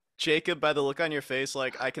Jacob, by the look on your face,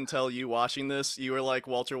 like I can tell you watching this, you were like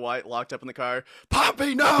Walter White locked up in the car.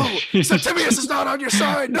 Pompey, no! Septimius is not on your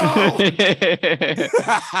side, no!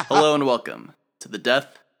 Hello and welcome to the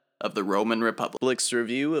Death of the Roman Republic's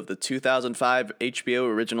review of the 2005 HBO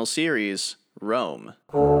original series, Rome.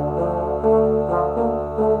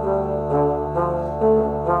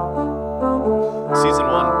 Season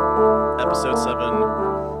 1, Episode 7,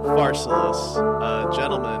 Pharsalus.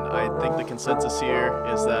 Gentlemen, I think the consensus here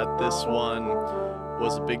is that this one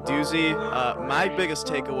was a big doozy. My biggest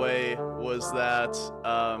takeaway was that,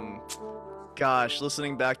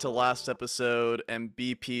 listening back to last episode and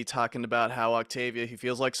BP talking about how Octavia, he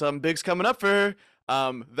feels like something big's coming up for her.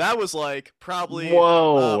 That was like probably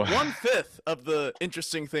 1/5 of the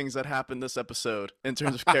interesting things that happened this episode in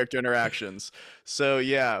terms of character interactions. So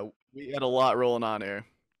yeah, we had a lot rolling on here.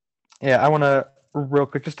 Yeah, I want to real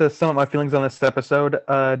quick just to sum up my feelings on this episode.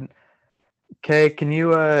 Kay, can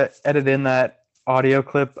you edit in that audio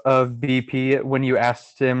clip of BP when you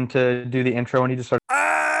asked him to do the intro and he just started?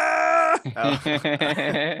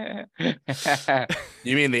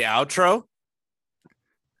 You mean the outro?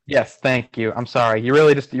 Yes, thank you. I'm sorry. You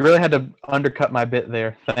really had to undercut my bit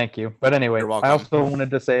there. Thank you. But anyway, You're welcome. I also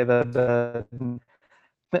wanted to say that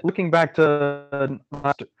looking back to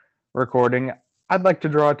last recording, I'd like to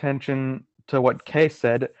draw attention to what Kay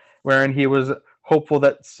said, wherein he was hopeful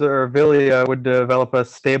that Servilia would develop a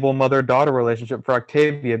stable mother-daughter relationship for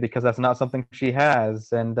Octavia because that's not something she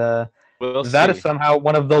has, and that is somehow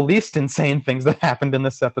one of the least insane things that happened in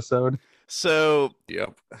this episode. So,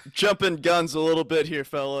 Yep. Jumping guns a little bit here,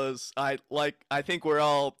 fellas. I think we're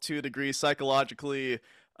all to a degree psychologically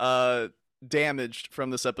damaged from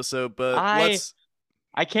this episode, but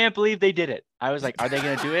I can't believe they did it. I was like, are they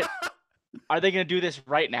going to do it? Are they going to do this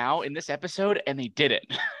right now in this episode? And they did it.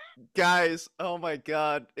 Guys, oh my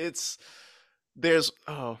god. Okay. Let's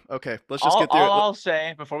just all, get through all it. I'll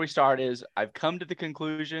say before we start is I've come to the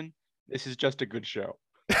conclusion this is just a good show.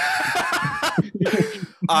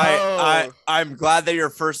 I'm glad that your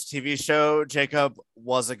first TV show, Jacob,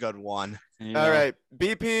 was a good one. All right,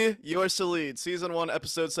 BP, yours to lead. Season 1,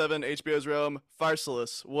 Episode 7, HBO's Rome,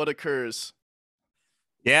 Pharsalus. What occurs?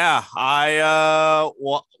 Yeah, I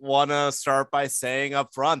want to start by saying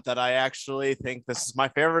up front that I actually think this is my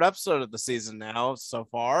favorite episode of the season now so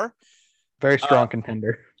far. Very strong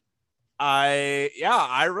contender. I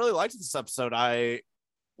really liked this episode. I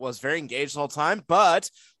was very engaged the whole time,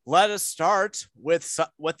 but let us start with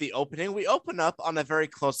the opening. We open up on a very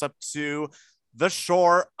close up to the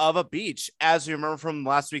shore of a beach. As you remember from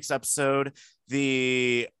last week's episode,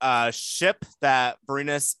 the ship that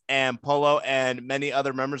Vorenus and Polo and many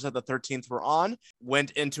other members of the 13th were on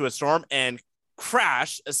went into a storm and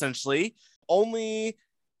crashed, essentially. Only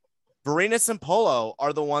Vorenus and Polo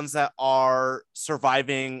are the ones that are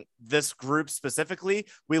surviving this group specifically.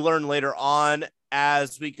 We learn later on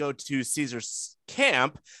as we go to Caesar's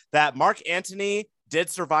camp that Mark Antony did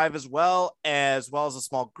survive as well as a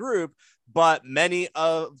small group, but many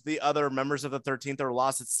of the other members of the 13th are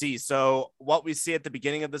lost at sea. So what we see at the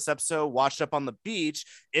beginning of this episode, washed up on the beach,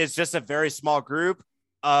 is just a very small group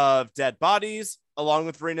of dead bodies, along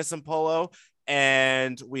with Vorenus and Polo.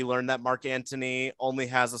 And we learn that Mark Antony only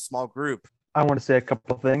has a small group. I want to say a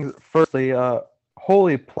couple of things. Firstly,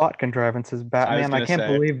 holy plot contrivances, Batman. I can't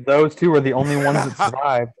believe those two were the only ones that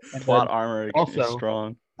survived. Plot armor also is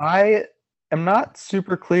strong. I am not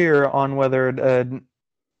super clear on whether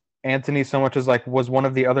Antony so much as was one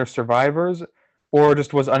of the other survivors or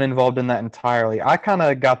just was uninvolved in that entirely. I kind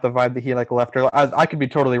of got the vibe that he left her. I could be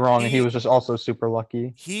totally wrong, and he was just also super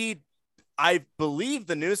lucky. I believe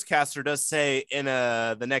the newscaster does say in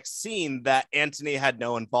the next scene that Antony had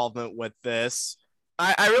no involvement with this.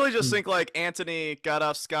 I really just think Antony got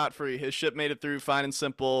off scot-free. His ship made it through fine and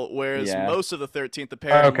simple, whereas most of the 13th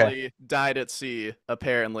apparently died at sea,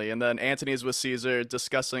 apparently. And then Antony's with Caesar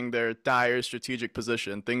discussing their dire strategic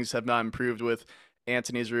position. Things have not improved with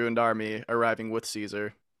Antony's ruined army arriving with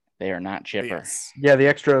Caesar. They are not chipper. Yes. Yeah, the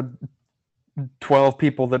extra 12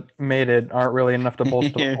 people that made it aren't really enough to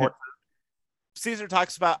bolster the forces. Caesar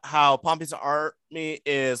talks about how Pompey's army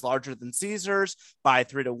is larger than Caesar's by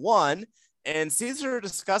 3-1. And Caesar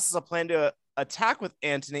discusses a plan to attack with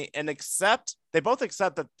Antony and they both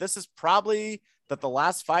accept that this is probably the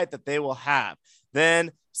last fight that they will have.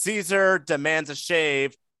 Then Caesar demands a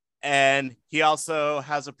shave, and he also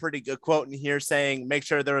has a pretty good quote in here saying, make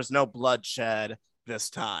sure there is no bloodshed this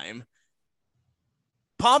time.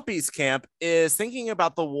 Pompey's camp is thinking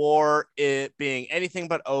about the war, it being anything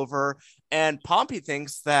but over, and Pompey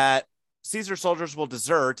thinks that Caesar soldiers will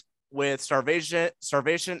desert with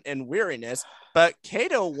starvation and weariness, But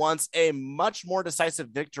Cato wants a much more decisive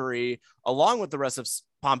victory along with the rest of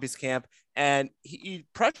Pompey's camp, and he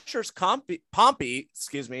pressures Pompey,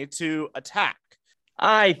 to attack.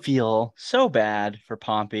 I feel so bad for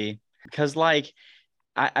Pompey because, like,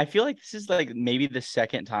 I feel like this is like maybe the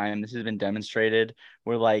second time this has been demonstrated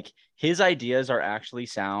where like his ideas are actually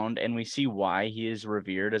sound and we see why he is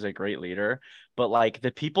revered as a great leader. But like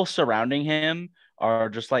the people surrounding him are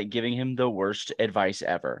just like giving him the worst advice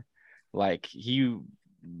ever. Like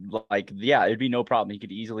yeah, it'd be no problem. He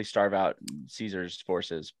could easily starve out Caesar's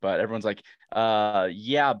forces, but everyone's like,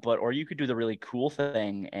 yeah, or you could do the really cool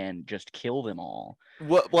thing and just kill them all.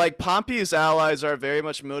 What, like, Pompey's allies are very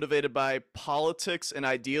much motivated by politics and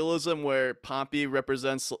idealism, where Pompey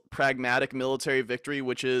represents pragmatic military victory,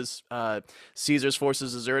 which is Caesar's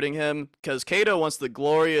forces deserting him, because Cato wants the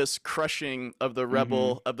glorious crushing of the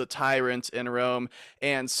rebel, of the tyrant in Rome.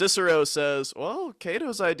 And Cicero says, well,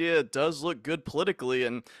 Cato's idea does look good politically,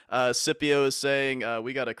 and Scipio is saying,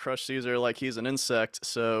 we got to crush Caesar like he's an insect.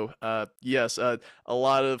 So yes, a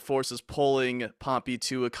lot of forces pulling Pompey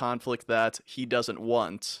to a conflict that he doesn't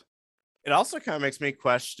want. It also kind of makes me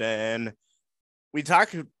question, we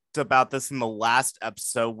talked about this in the last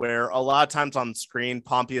episode where a lot of times on screen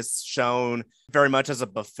Pompey is shown very much as a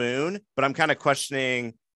buffoon, but I'm kind of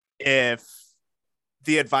questioning if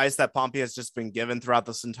the advice that Pompey has just been given throughout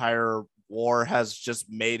this entire war has just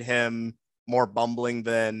made him more bumbling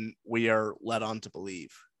than we are led on to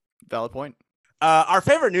believe. Valid point. Our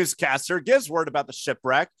favorite newscaster gives word about the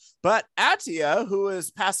shipwreck, but Attia, who is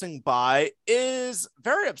passing by, is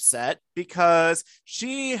very upset because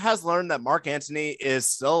she has learned that Mark Antony is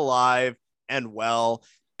still alive and well,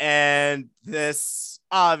 and this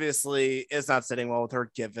obviously is not sitting well with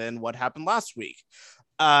her given what happened last week.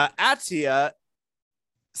 Attia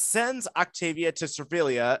sends Octavia to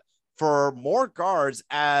Servilia for more guards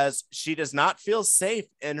as she does not feel safe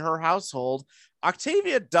in her household.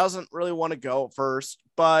 Octavia doesn't really want to go at first,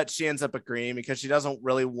 but she ends up agreeing because she doesn't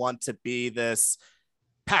really want to be this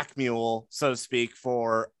pack mule, so to speak,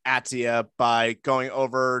 for Attia by going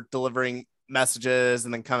over, delivering messages,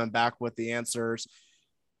 and then coming back with the answers.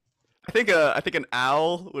 I think an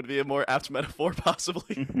owl would be a more apt metaphor,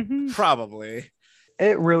 possibly. Probably.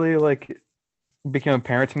 It really like became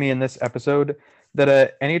apparent to me in this episode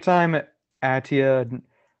that anytime Attia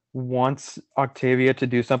wants Octavia to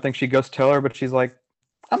do something, she goes tell her, but she's like,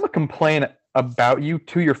 I'm gonna complain about you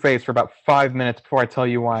to your face for about 5 minutes before I tell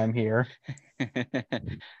you why I'm here.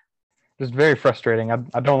 Just very frustrating.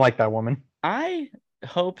 I don't like that woman. I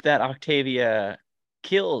hope that Octavia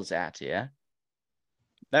kills Attia.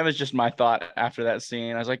 That was just my thought after that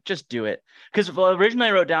scene. I was like, just do it. Because originally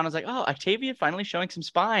I wrote down, I was like, oh, Octavia finally showing some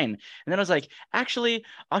spine. And then I was like, actually,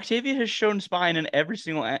 Octavia has shown spine in every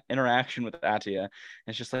single interaction with Attia. And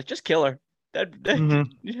it's just like, just kill her. That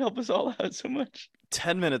you'd help us all out so much.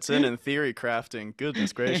 10 minutes in theory crafting.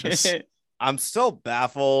 Goodness gracious. I'm still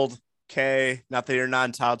baffled, Kay. Not that you're not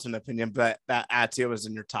entitled to an opinion, but that Attia was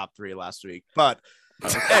in your top 3 last week. But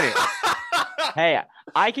anyway. Hey,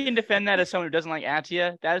 I can defend that as someone who doesn't like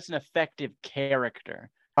Attia. That is an effective character.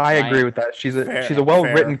 I agree with that. She's a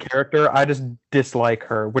well-written character. I just dislike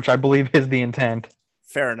her, which I believe is the intent.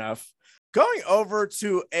 Fair enough. Going over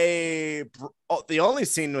to the only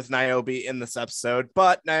scene with Niobe in this episode,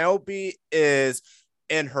 but Niobe is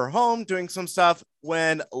in her home doing some stuff.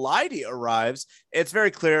 When Lyde arrives, it's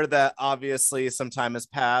very clear that obviously some time has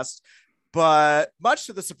passed. But much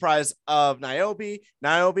to the surprise of Niobe,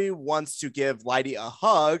 Niobe wants to give Lyde a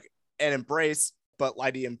hug and embrace, but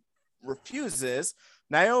Lyde refuses.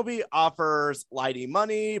 Niobe offers Lyde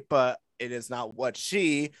money, but it is not what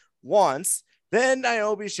she wants. Then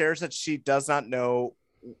Niobe shares that she does not know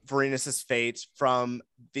Vorenus's fate from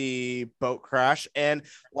the boat crash, and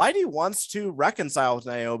Lyde wants to reconcile with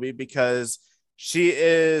Niobe because she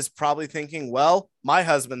is probably thinking, well, my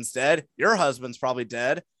husband's dead, your husband's probably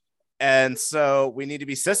dead, and so we need to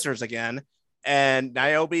be sisters again. And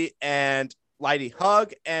Niobe and Lyde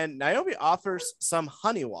hug, and Niobe offers some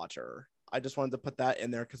honey water. I just wanted to put that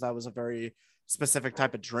in there because that was a very specific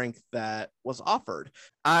type of drink that was offered.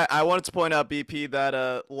 I wanted to point out, BP,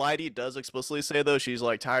 that Lyde does explicitly say, though, she's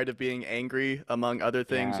like tired of being angry, among other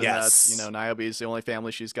things. And yes. That's, Niobe is the only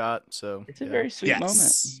family she's got. So it's a very sweet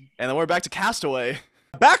moment. And then we're back to Castaway.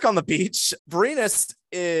 Back on the beach, Vorenus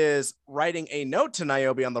is writing a note to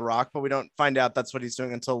Niobe on the rock, but we don't find out that's what he's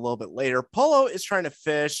doing until a little bit later. Polo is trying to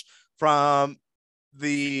fish from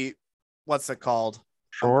the, what's it called?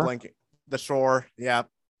 Shore? The shore, yeah.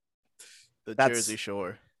 That's Jersey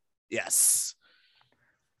Shore. Yes.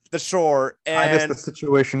 The shore. And I guess the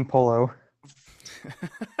situation, Polo.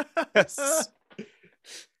 Yes.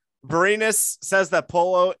 Varenus says that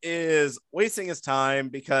Polo is wasting his time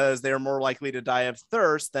because they are more likely to die of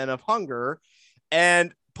thirst than of hunger.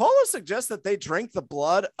 And Polo suggests that they drink the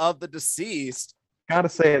blood of the deceased. Gotta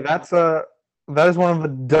say, that is one of the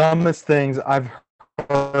dumbest things I've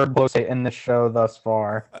heard Polo say in this show thus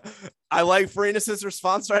far. I like Varenus'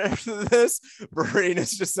 response right after this.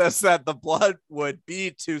 Varenus just says that the blood would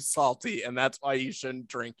be too salty, and that's why you shouldn't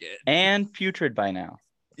drink it. And putrid by now.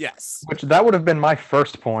 Yes. Which that would have been my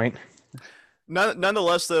first point.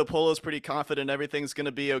 Nonetheless, though, Polo's pretty confident everything's going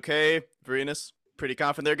to be okay. Varenus, pretty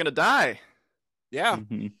confident they're going to die. Yeah.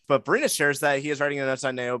 Mm-hmm. But Varenus shares that he is writing a note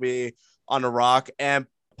on Niobe on a rock, and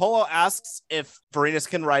Polo asks if Varenus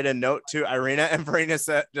can write a note to Irina, and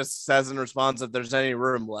Varenus just says in response if there's any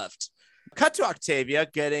room left. Cut to Octavia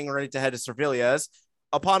getting ready to head to Servilia's.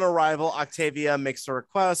 Upon arrival, Octavia makes a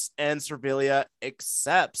request, and Servilia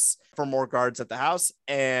accepts for more guards at the house,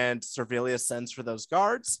 and Servilia sends for those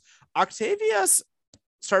guards. Octavia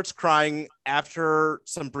starts crying after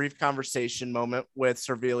some brief conversation moment with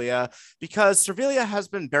Servilia because Servilia has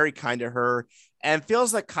been very kind to her and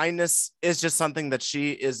feels that kindness is just something that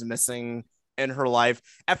she is missing in her life.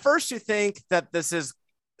 At first, you think that this is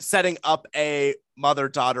setting up a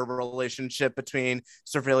mother-daughter relationship between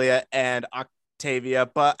Servilia and Octavia,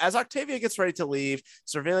 but as Octavia gets ready to leave,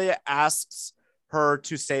 Servilia asks her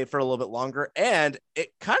to stay for a little bit longer, and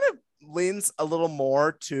it kind of leans a little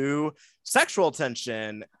more to sexual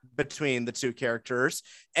tension between the two characters.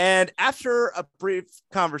 And after a brief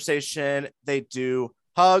conversation, they do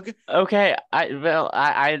hug. Okay,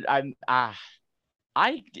 I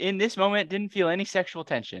in this moment didn't feel any sexual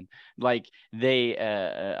tension. Like they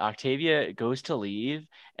Octavia goes to leave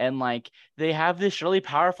and like they have this really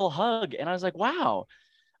powerful hug, and I was like, wow,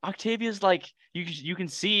 Octavia's like you can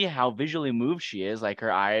see how visually moved she is. Like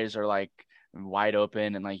her eyes are like wide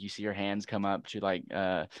open, and like you see her hands come up to like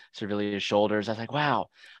Servilia's shoulders. I was like, wow,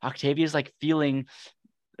 Octavia's like feeling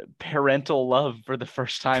parental love for the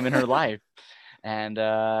first time in her life. And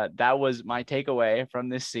that was my takeaway from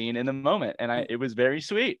this scene in the moment, and it was very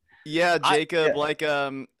sweet. Yeah, Jacob.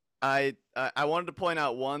 I wanted to point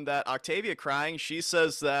out one that Octavia crying. She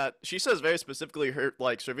says very specifically her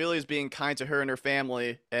Servilia is being kind to her and her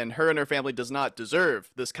family does not deserve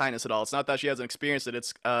this kindness at all. It's not that she hasn't experienced it.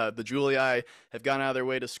 It's the Julii have gone out of their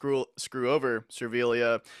way to screw over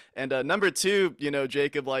Servilia. And number two,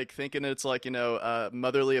 Jacob thinking it's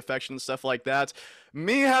motherly affection and stuff like that.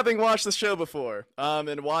 Me having watched the show before,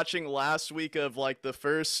 and watching last week of the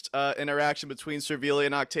first interaction between Servilia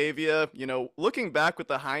and Octavia, looking back with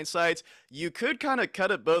the hindsight, you could kind of cut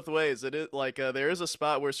it both ways. It is there is a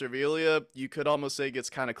spot where Servilia, you could almost say, gets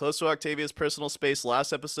kind of close to Octavia's personal space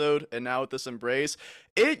last episode, and now with this embrace,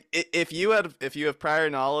 if you have prior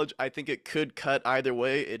knowledge, I think it could cut either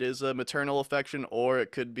way. It is a maternal affection, or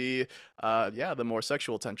it could be, the more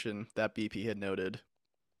sexual tension that BP had noted.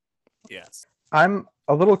 Yes. I'm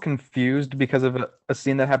a little confused because of a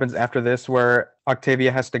scene that happens after this where Octavia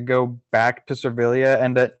has to go back to Servilia,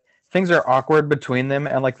 and that things are awkward between them,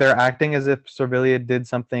 and they're acting as if Servilia did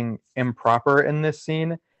something improper in this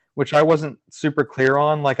scene, which I wasn't super clear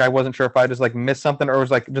on. I wasn't sure if I just missed something, or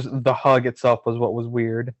was just the hug itself was what was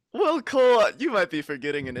weird. Well, Cole, you might be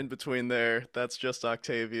forgetting an in-between there. That's just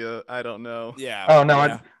Octavia. I don't know. Yeah. Oh no,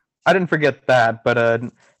 yeah. I didn't forget that, but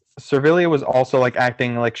Servilia was also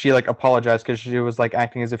acting she apologized because she was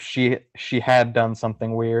acting as if she had done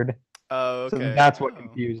something weird. Oh, okay. So that's what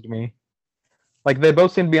confused me. They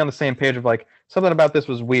both seemed to be on the same page of something about this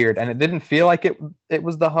was weird, and it didn't feel like it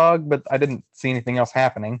was the hug, but I didn't see anything else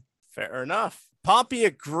happening. Fair enough. Pompey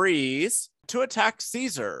agrees to attack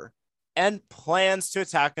Caesar and plans to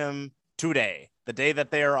attack him today. The day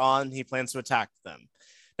that they are on, he plans to attack them.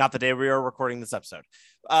 Not the day we are recording this episode.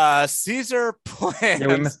 Caesar plans.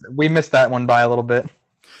 Yeah, we missed that one by a little bit.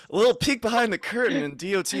 A little peek behind the curtain in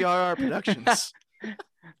DOTRR Productions.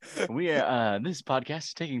 This podcast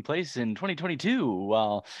is taking place in 2022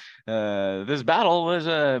 while this battle was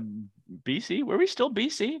BC. Were we still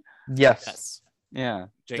BC? Yes. Yeah.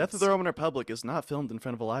 Death of the Roman Republic is not filmed in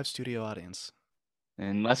front of a live studio audience.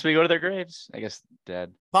 Unless we go to their graves. I guess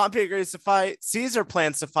dead. Pompey agrees to fight. Caesar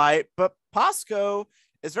plans to fight, but Pasco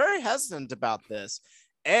is very hesitant about this.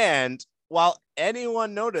 And while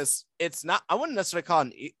anyone noticed, it's not, I wouldn't necessarily call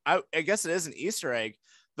it I guess it is an Easter egg.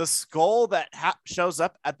 The skull that shows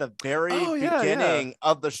up at the very beginning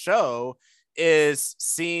of the show is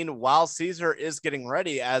seen while Caesar is getting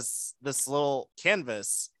ready as this little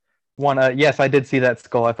canvas. Yes, I did see that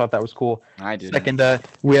skull. I thought that was cool. I did. Second,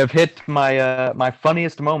 we have hit my my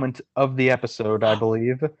funniest moment of the episode, I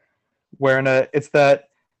believe, wherein it's the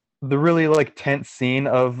really tense scene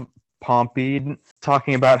of Pompey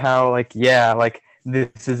talking about how, like, yeah, like,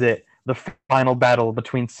 this is it. The final battle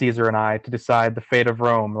between Caesar and I to decide the fate of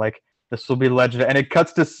Rome. Like, this will be legendary. And it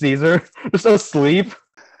cuts to Caesar just asleep.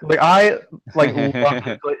 Like, I, like, love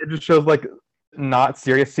it. Like, it just shows, like, not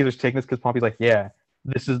serious Caesar's taking this because Pompey's like, yeah,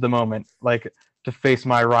 this is the moment, like, to face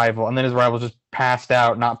my rival. And then his rival's just passed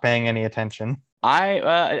out, not paying any attention.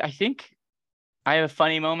 I think I have a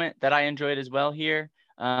funny moment that I enjoyed as well here.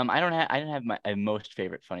 I didn't have my most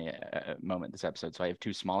favorite funny moment this episode, so I have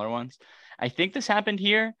two smaller ones. I think this happened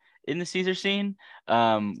here in the Caesar scene,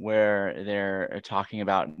 where they're talking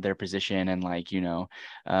about their position and, like, you know,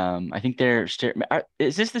 I think they're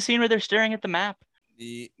is this the scene where they're staring at the map?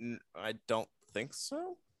 I don't think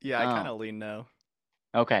so. Yeah, I kind of lean no.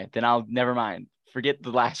 Okay, then I'll never mind. Forget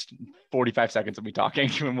the last 45 seconds of me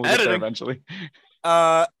talking, and we'll get there eventually.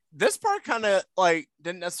 This part kind of, like,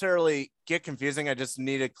 didn't necessarily get confusing. I just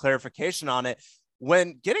needed clarification on it.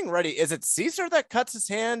 When getting ready, is it Caesar that cuts his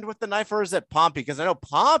hand with the knife, or is it Pompey? Because I know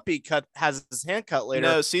Pompey has his hand cut later.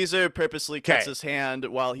 No, Caesar purposely cuts his hand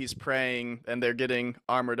while he's praying, and they're getting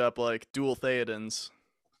armored up like dual Theodens.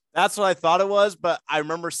 That's what I thought it was, but I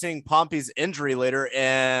remember seeing Pompey's injury later,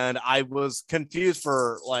 and I was confused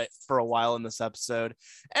for a while in this episode.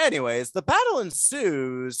 Anyways, the battle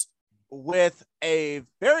ensues with a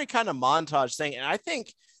very kind of montage thing, and I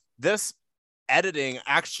think this editing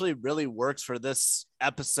actually really works for this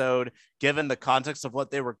episode given the context of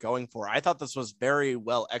what they were going for. I thought this was very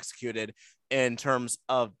well executed in terms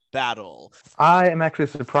of battle. I am actually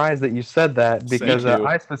surprised that you said that, because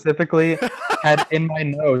I specifically had in my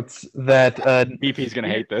notes that BP is gonna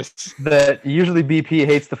hate this. That usually BP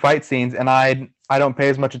hates the fight scenes, and I don't pay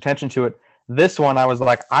as much attention to it. This one, I was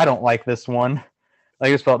like, I don't like this one. I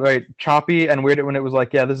just felt very choppy and weird when it was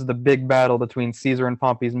like, yeah, this is the big battle between Caesar and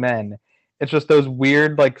Pompey's men. It's just those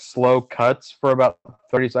weird, like, slow cuts for about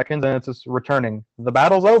 30 seconds, and it's just returning. The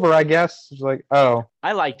battle's over, I guess. It's like, oh.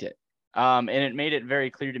 I liked it. And it made it very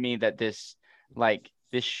clear to me that this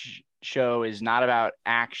show is not about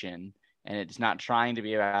action, and it's not trying to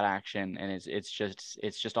be about action, and it's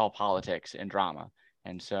just all politics and drama.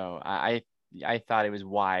 And so I thought it was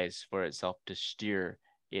wise for itself to steer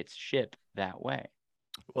its ship that way.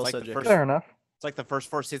 Well said, Jacob. Fair enough. It's like the first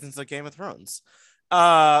 4 seasons of Game of Thrones.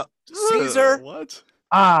 Caesar. What?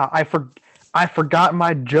 I forgot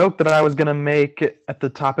my joke that I was gonna make at the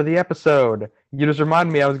top of the episode. You just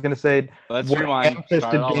reminded me. I was gonna say, let's what rewind.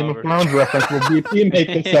 ham-fisted Game of Thrones reference will BP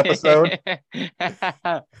make this episode?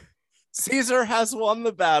 Caesar has won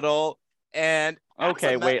the battle, and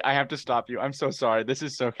okay, wait, I have to stop you. I'm so sorry. This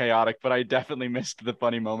is so chaotic, but I definitely missed the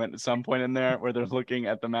funny moment at some point in there where they're looking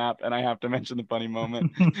at the map, and I have to mention the funny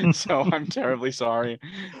moment. So I'm terribly sorry.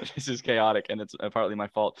 This is chaotic, and it's partly my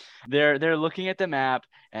fault. They're looking at the map,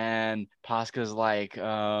 and Pasca's like,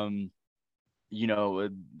 you know,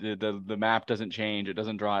 the map doesn't change. It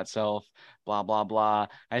doesn't draw itself, blah, blah, blah.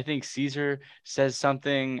 I think Caesar says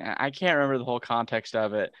something. I can't remember the whole context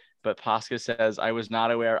of it, but Pasca says, I was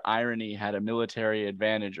not aware irony had a military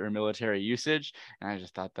advantage or military usage. And I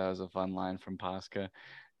just thought that was a fun line from Pasca.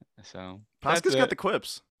 So Pasca's got the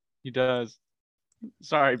quips. He does.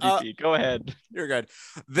 Sorry, BP. Go ahead. You're good.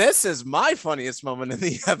 This is my funniest moment in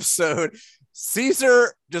the episode.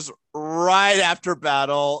 Caesar, just right after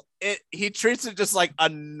battle, he treats it just like a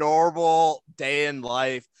normal day in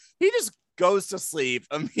life. He just goes to sleep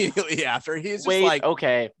immediately after. He's just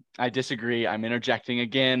okay, I disagree. I'm interjecting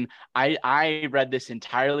again. I read this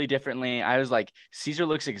entirely differently. I was like, Caesar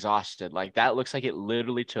looks exhausted. Like, that looks like it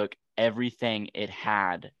literally took everything it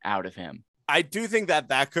had out of him. I do think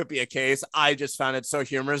that could be a case. I just found it so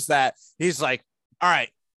humorous that he's like, all right,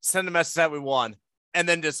 send a message that we won, and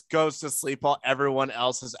then just goes to sleep while everyone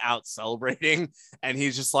else is out celebrating. And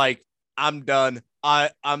he's just like, I'm done.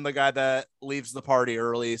 I'm the guy that leaves the party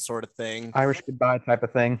early, sort of thing. Irish goodbye type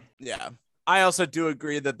of thing. Yeah. I also do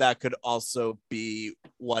agree that could also be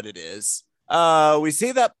what it is. We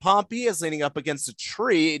see that Pompey is leaning up against a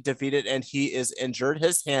tree, defeated, and he is injured.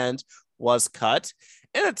 His hand was cut.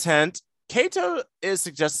 In a tent, Cato is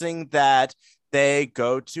suggesting that they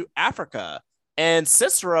go to Africa. And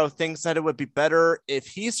Cicero thinks that it would be better if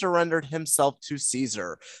he surrendered himself to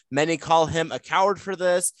Caesar. Many call him a coward for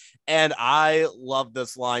this, and I love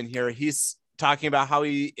this line here. He's talking about how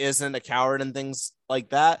he isn't a coward and things like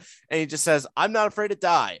that, and he just says, I'm not afraid to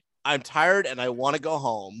die. I'm tired and I want to go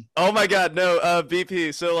home. Oh my god, no,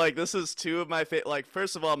 BP. So, like, this is two of my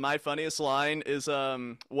first of all, my funniest line is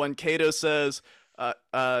when Cato says,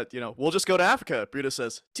 we'll just go to Africa. Brutus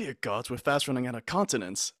says, dear gods, we're fast running out of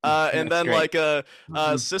continents. And then great.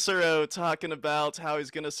 Cicero talking about how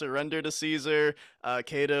he's going to surrender to Caesar.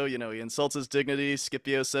 Cato, he insults his dignity.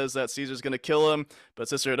 Scipio says that Caesar's going to kill him, but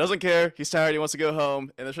Cicero doesn't care. He's tired. He wants to go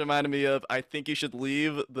home. And this reminded me of, I think you should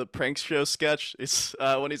leave the prank show sketch. It's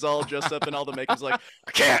when he's all dressed up and all the makeup's like,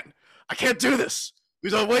 I can't do this.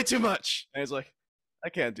 We've done way too much. And he's like, I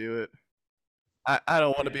can't do it. I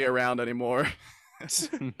don't want to be around anymore.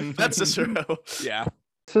 That's Cicero. Yeah.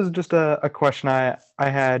 This is just a question I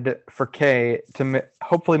had for Kay to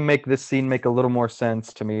hopefully make this scene make a little more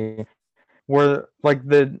sense to me. Was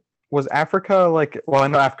Africa like? Well, I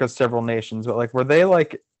know Africa's several nations, but like, were they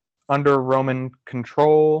like under Roman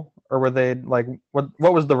control, or were they like what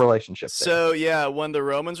was the relationship there? So yeah, when the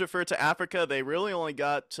Romans referred to Africa, they really only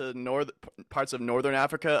got to parts of northern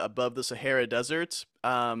Africa above the Sahara Desert.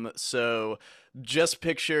 So just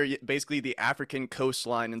picture basically the African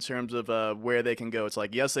coastline in terms of where they can go. It's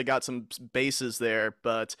like, yes, they got some bases there,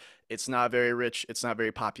 but it's not very rich. It's not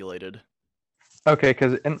very populated. Okay,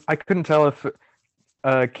 and I couldn't tell if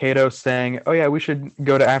Cato saying, "Oh yeah, we should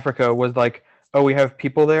go to Africa," was like, "Oh, we have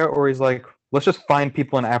people there," or he's like, "Let's just find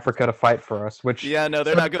people in Africa to fight for us." Which yeah, no,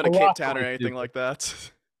 they're not going to Cape Town or anything like that.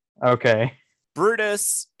 Okay.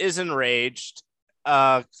 Brutus is enraged,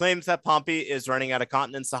 claims that Pompey is running out of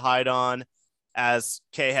continents to hide on. As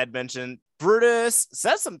Kay had mentioned, Brutus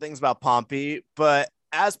says some things about Pompey, but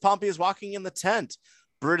as Pompey is walking in the tent,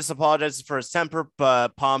 Brutus apologizes for his temper,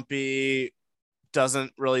 but Pompey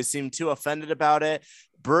doesn't really seem too offended about it.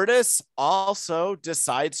 Brutus also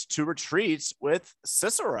decides to retreat with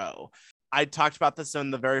Cicero. I talked about this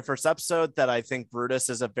in the very first episode that I think Brutus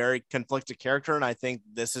is a very conflicted character, and I think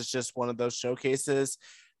this is just one of those showcases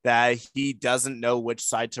that he doesn't know which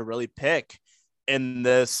side to really pick in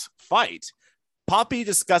this fight. Pompey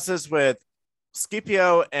discusses with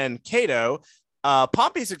Scipio and Cato.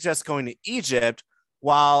 Pompey suggests going to Egypt,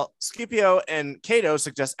 while Scipio and Cato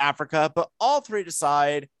suggest Africa, but all three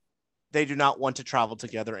decide they do not want to travel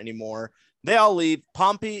together anymore. They all leave.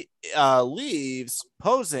 Pompey leaves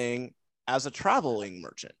posing as a traveling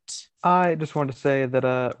merchant. I just wanted to say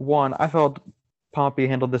that one, I felt Pompey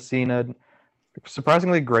handled this scene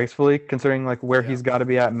surprisingly gracefully, considering like where he's got to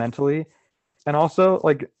be at mentally, and also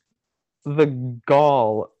like the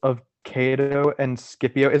gall of Cato and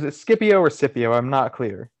Scipio. Is it Scipio or Scipio? I'm not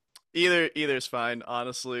clear. Either's fine,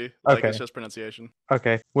 honestly. Like, okay. It's just pronunciation.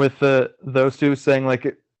 Okay, with those two saying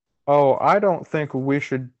like, "Oh, I don't think we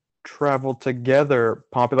should travel together,"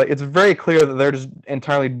 Pompey. Like, it's very clear that they're just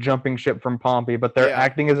entirely jumping ship from Pompey, but they're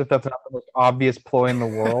acting as if that's not the most obvious ploy in the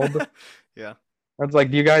world. Yeah. It's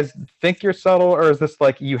like, do you guys think you're subtle, or is this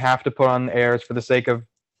like you have to put on airs for the sake of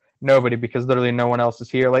nobody because literally no one else is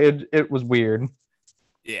here? Like, it was weird.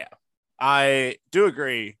 Yeah, I do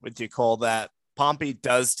agree with you, Cole, that Pompey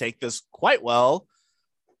does take this quite well.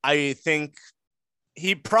 I think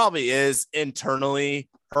he probably is internally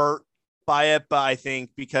hurt by it, but I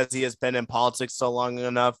think because he has been in politics so long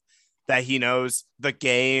enough that he knows the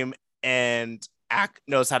game and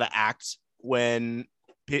knows how to act when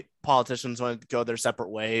politicians want to go their separate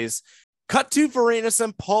ways. Cut to Vorenus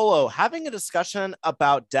and Polo having a discussion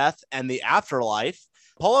about death and the afterlife.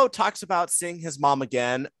 Polo talks about seeing his mom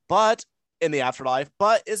again, but in the afterlife,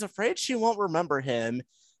 but is afraid she won't remember him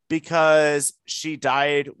because she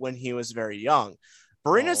died when he was very young.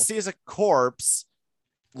 Vorenus sees a corpse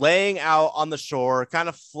laying out on the shore, kind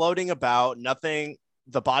of floating about, nothing,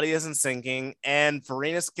 the body isn't sinking, and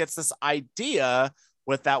Vorenus gets this idea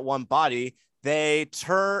with that one body. They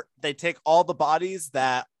take all the bodies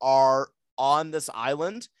that are on this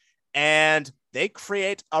island and they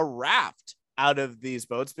create a raft out of these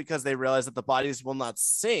boats because they realize that the bodies will not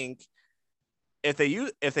sink if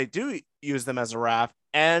they do use them as a raft,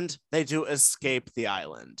 and they do escape the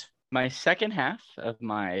island. My second half of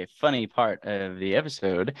my funny part of the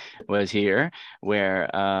episode was here where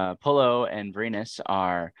Polo and Vorenus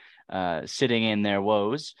are sitting in their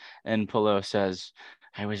woes, and Polo says,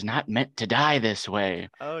 "I was not meant to die this way."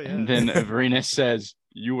 Oh, yeah. And then Vorenus says,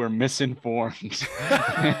 "You were misinformed."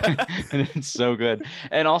 And it's so good.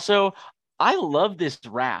 And also, I love this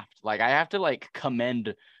raft. Like, I have to like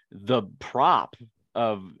commend the prop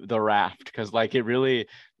of the raft because like it really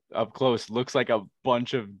up close looks like a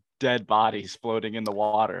bunch of dead bodies floating in the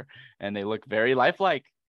water, and they look very lifelike.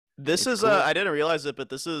 This is cool. I didn't realize it, but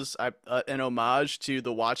this is an homage to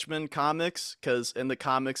the Watchmen comics, because in the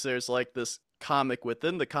comics there's like this comic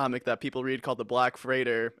within the comic that people read called The Black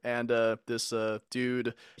Freighter, and this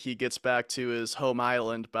dude, he gets back to his home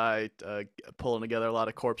island by pulling together a lot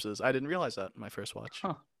of corpses. I didn't realize that in my first watch.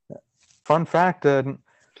 Fun fact,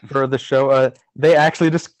 for the show, they actually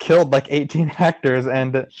just killed like 18 actors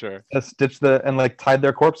and Sure. stitched and like tied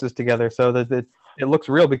their corpses together so that it looks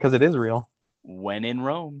real because it is real. When in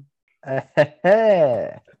Rome.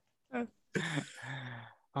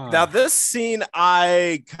 Now, this scene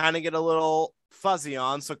I kind of get a little fuzzy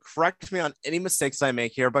on, so correct me on any mistakes I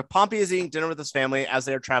make here. But Pompey is eating dinner with his family as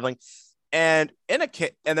they are traveling, and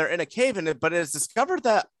they're in a cave in it. But it is discovered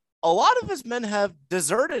that a lot of his men have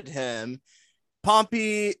deserted him.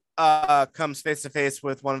 Pompey comes face to face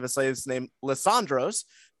with one of his slaves named Lysandros.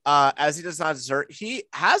 As he does not desert, he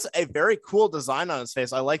has a very cool design on his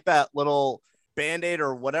face. I like that little Band-Aid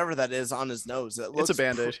or whatever that is on his nose. It's a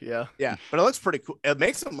Band-Aid, yeah. Yeah, but it looks pretty cool. It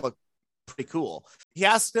makes him look pretty cool. He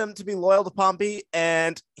asks him to be loyal to Pompey,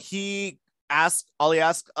 and all he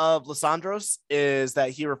asks of Lysandros is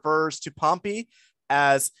that he refers to Pompey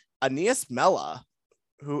as Aeneas Mela,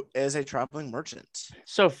 who is a traveling merchant.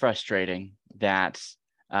 So frustrating that,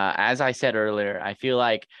 as I said earlier, I feel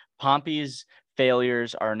like Pompey's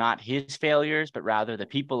failures are not his failures, but rather the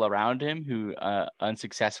people around him who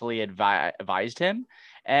unsuccessfully advised him.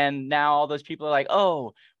 And now all those people are like,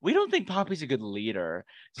 oh, we don't think Pompey's a good leader,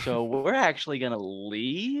 so we're actually going to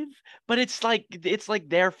leave. But it's like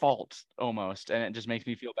their fault almost. And it just makes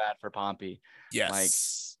me feel bad for Pompey. Yes. Like,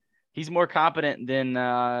 he's more competent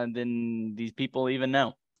than these people even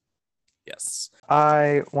know. Yes.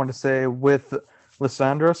 I want to say with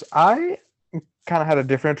Lysandros, I kind of had a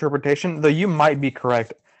different interpretation, though you might be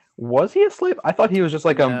correct. Was he a slave? I thought he was just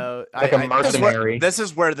like a mercenary. This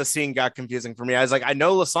is where the scene got confusing for me. I was like, I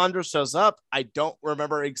know Lysandros shows up. I don't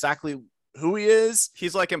remember exactly who he is.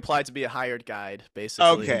 He's like implied to be a hired guide,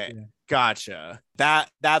 basically. Okay, gotcha.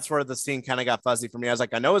 That's where the scene kind of got fuzzy for me. I was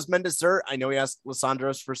like, I know his men desert. I know he asked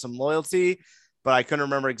Lysandros for some loyalty, but I couldn't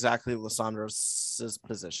remember exactly Lysandros'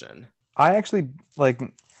 position. I actually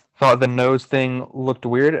thought the nose thing looked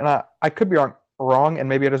weird, and I could be wrong, and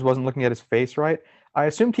maybe I just wasn't looking at his face right. I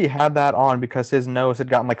assumed he had that on because his nose had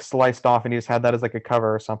gotten like sliced off, and he just had that as like a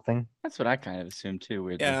cover or something. That's what I kind of assumed too.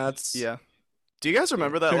 Weirdly. Yeah. Do you guys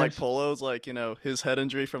remember that like Polo's like his head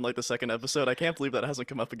injury from like the second episode? I can't believe that hasn't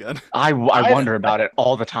come up again. I wonder about it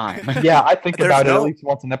all the time. Yeah, I think about it at least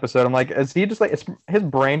once an episode. I'm like, is he just like his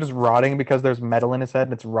brain just rotting because there's metal in his head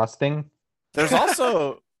and it's rusting? There's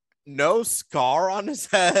also no scar on his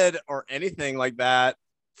head or anything like that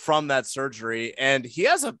from that surgery, and he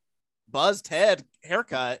has a buzzed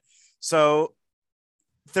haircut, so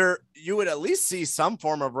you would at least see some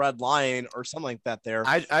form of red line or something like that there.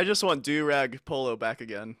 I just want Do-Rag Polo back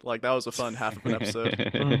again. Like, that was a fun half of an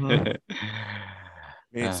episode.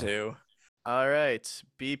 Me too. All right,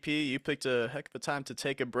 BP, you picked a heck of a time to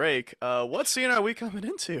take a break. What scene are we coming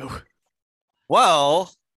into?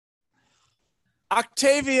 Well,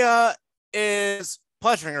 Octavia is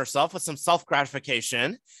pleasuring herself with some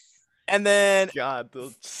self-gratification, and then God,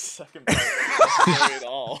 the second part isn't scary at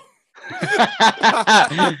all.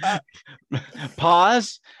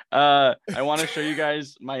 Pause. I want to show you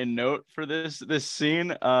guys my note for this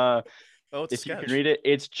scene. It's if you can read it,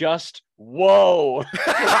 it's just whoa.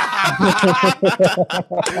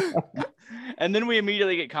 And then we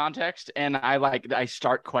immediately get context, and I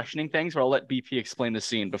start questioning things, or I'll let BP explain the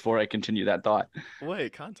scene before I continue that thought.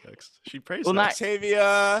 Wait, context. She praised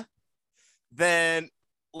Octavia then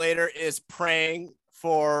later is praying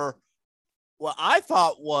for what I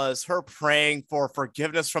thought was her praying for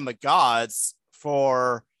forgiveness from the gods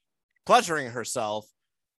for pleasuring herself.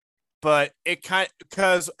 But it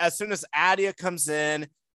because as soon as Adia comes in,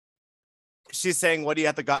 she's saying, what do you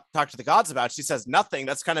have to talk to the gods about? She says nothing.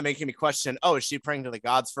 That's kind of making me question, oh, is she praying to the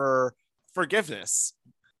gods for forgiveness?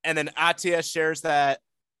 And then Atia shares that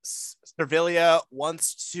Servilia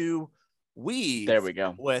wants to weave there we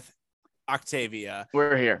go with Octavia.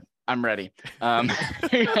 We're here. I'm ready.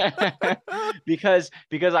 Because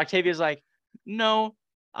Octavia's like, no,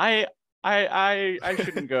 I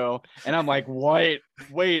shouldn't go. And I'm like, wait,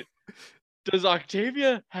 does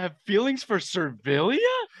Octavia have feelings for Servilia?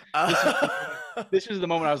 This is the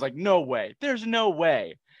moment I was like, no way. There's no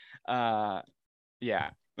way. Yeah.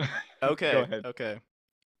 Okay.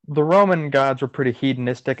 The Roman gods were pretty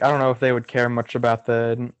hedonistic. I don't know if they would care much about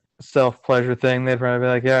the self-pleasure thing. They'd probably be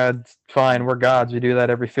like, yeah, it's fine. We're gods. We do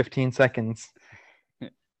that every 15 seconds.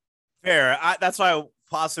 Fair. That's why I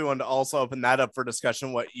possibly wanted to also open that up for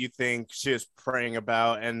discussion, what you think she was praying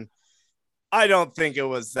about. And I don't think it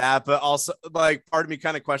was that, but also like part of me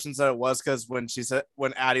kind of questions that it was because when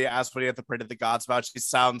Adia asked what do you have to pray to the gods about, she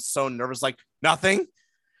sounds so nervous, like nothing.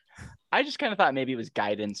 I just kind of thought maybe it was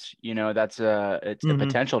guidance. It's a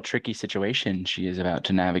potential tricky situation she is about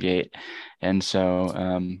to navigate. And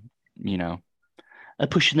so, A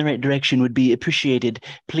push in the right direction would be appreciated.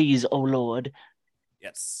 Please, oh Lord.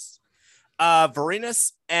 Yes.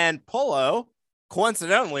 Varinus and Polo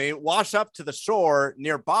coincidentally wash up to the shore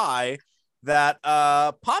nearby that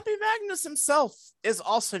Pompey Magnus himself is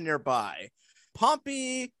also nearby.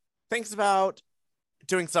 Pompey thinks about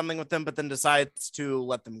doing something with them, but then decides to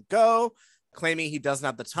let them go, claiming he doesn't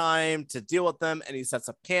have the time to deal with them, and he sets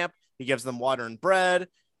up camp. He gives them water and bread,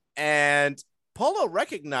 and Polo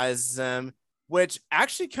recognizes him, which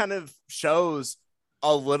actually kind of shows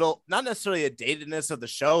a little, not necessarily a datedness of the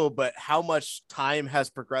show, but how much time has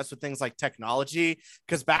progressed with things like technology.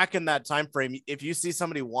 Because back in that time frame, if you see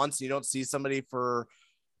somebody once, you don't see somebody for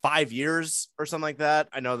 5 years or something like that.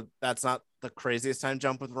 I know that's not the craziest time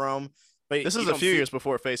jump with Rome, but This is a few years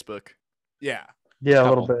before Facebook. Yeah. Yeah, a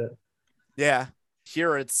little bit. Yeah.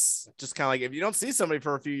 Here it's just kind of like if you don't see somebody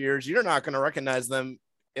for a few years, you're not going to recognize them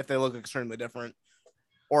if they look extremely different,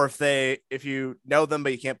 or if you know them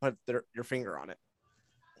but you can't put your finger on it.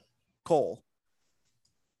 Cole.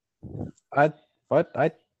 Oh,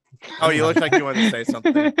 you look like you wanted to say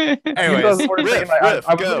something. Anyways,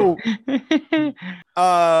 go.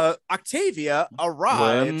 Octavia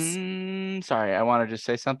arrives. Sorry, I want to just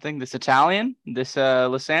say something. This Italian, this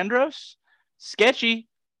Lysandros, sketchy.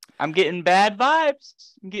 I'm getting bad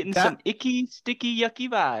vibes. I'm getting some icky, sticky, yucky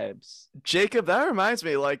vibes. Jacob, that reminds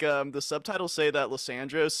me, like, the subtitles say that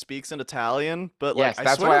Lysandros speaks in Italian, but like, yes, that's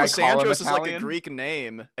I swear why Lysandros is like a Greek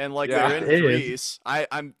name, and like they're in Greece. I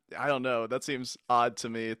don't know. That seems odd to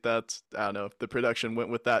me. I don't know. The production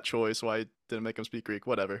went with that choice. Why didn't make him speak Greek?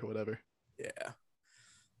 Whatever. Yeah.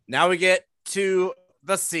 Now we get to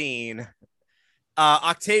the scene.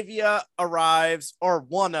 Octavia arrives, or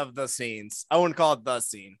one of the scenes. I wouldn't call it the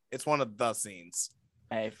scene. It's one of the scenes.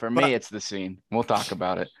 Hey, for me, it's the scene. We'll talk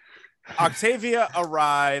about it. Octavia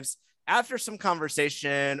arrives after some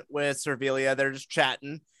conversation with Servilia. They're just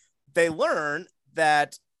chatting. They learn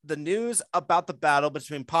that the news about the battle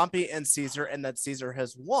between Pompey and Caesar, and that Caesar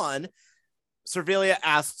has won. Servilia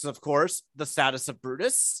asks, of course, the status of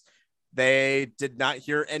Brutus. They did not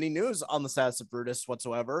hear any news on the status of Brutus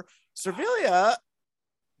whatsoever. Servilia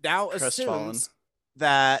now assumes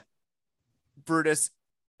that Brutus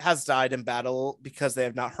has died in battle because they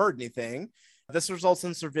have not heard anything. This results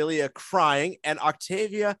in Servilia crying, and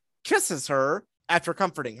Octavia kisses her after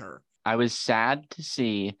comforting her. I was sad to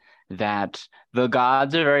see that the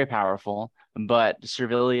gods are very powerful, but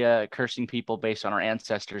Servilia cursing people based on our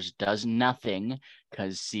ancestors does nothing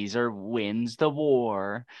because Caesar wins the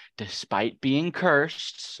war despite being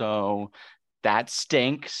cursed. So that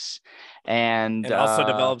stinks. And also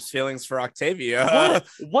develops feelings for Octavia.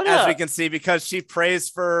 As we can see, because she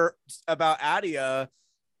prays about Adia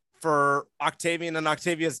for Octavian and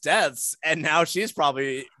Octavia's deaths, and now she's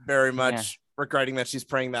probably very much regretting that she's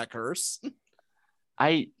praying that curse.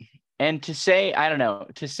 And to say, I don't know,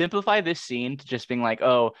 to simplify this scene to just being like,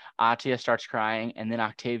 oh, Atia starts crying and then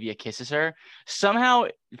Octavia kisses her, somehow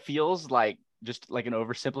it feels like just like an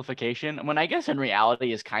oversimplification, when I guess in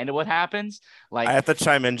reality is kind of what happens. Like, I have to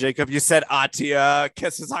chime in, Jacob. You said Atia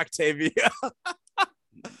kisses Octavia.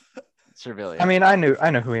 Servilia. I mean, I knew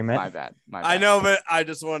who he meant. My bad. I know, but I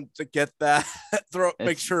just wanted to get that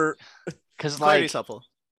make sure, because like,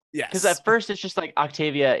 yes, because at first it's just like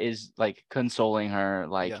Octavia is like consoling her,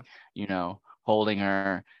 like holding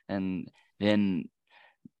her, and then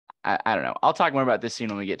I don't know. I'll talk more about this scene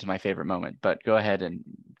when we get to my favorite moment, but go ahead and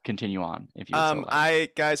continue on if you. I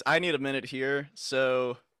need a minute here.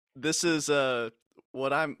 So this is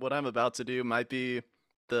what I'm about to do might be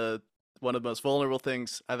one of the most vulnerable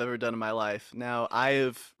things I've ever done in my life. Now, I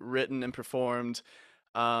have written and performed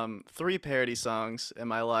 3 parody songs in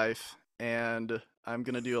my life, and I'm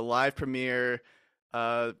gonna do a live premiere,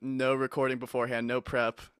 no recording beforehand, no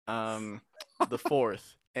prep, the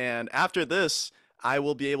 4th. And after this, I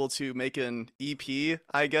will be able to make an EP,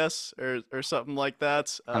 I guess, or something like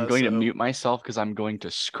that. I'm going to mute myself because I'm going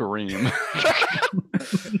to scream.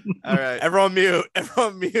 All right, everyone mute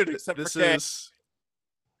except this for Kay.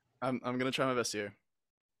 I'm gonna try my best here.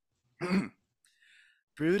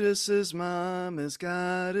 Brutus's mom has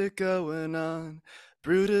got it going on.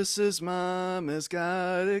 Brutus's mom has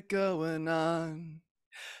got it going on.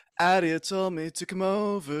 Adia told me to come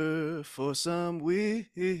over for some weaving.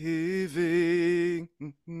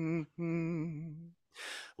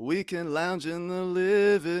 We can lounge in the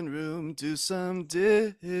living room, do some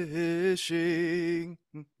dishing.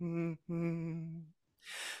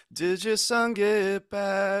 Did your son get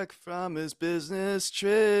back from his business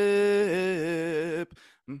trip?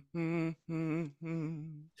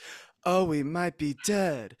 Oh, we might be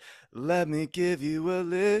dead. Let me give you a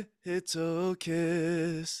little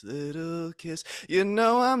kiss, little kiss. You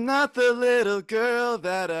know I'm not the little girl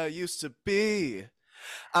that I used to be.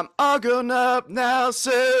 I'm all grown up now,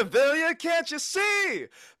 Sevilla, can't you see?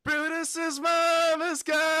 Brutus's mom has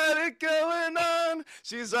got it going on.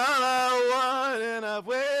 She's all I want, and I've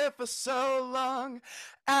waited for so long.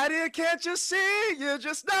 Adia, can't you see? You're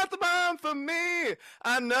just not the mom for me.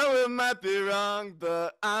 I know it might be wrong,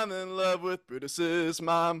 but I'm in love with Brutus's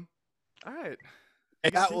mom. All right.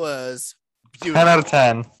 That was 10 out of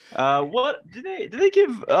beautiful. 10. What do they give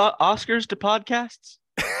Oscars to podcasts?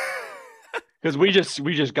 Because we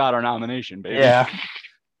just got our nomination, baby. Yeah.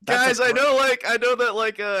 Guys, I know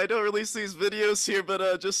that I don't release these videos here, but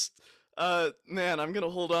man, I'm gonna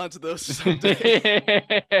hold on to those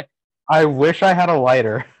someday. I wish I had a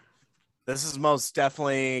lighter. This is most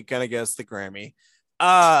definitely gonna get us the Grammy.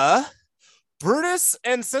 Brutus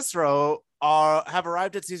and Cicero have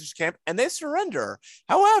arrived at Caesar's camp and they surrender.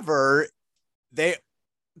 However, they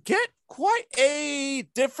get quite a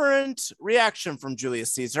different reaction from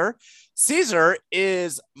Julius Caesar. Caesar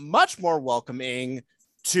is much more welcoming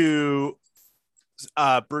to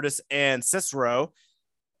Brutus and Cicero,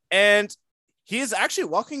 and he is actually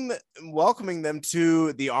welcoming them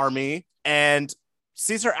to the army. And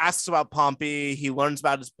Caesar asks about Pompey. He learns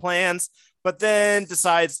about his plans, but then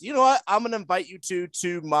decides, you know what, I'm going to invite you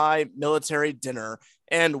to my military dinner.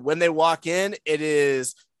 And when they walk in, it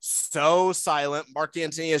is so silent. Mark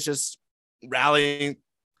Antony is just rallying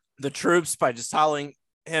the troops by just telling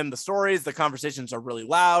him the stories. The conversations are really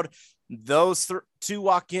loud. Those two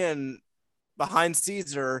walk in behind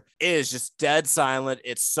Caesar. It is just dead silent.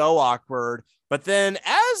 It's so awkward. But then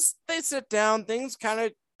as they sit down, things kind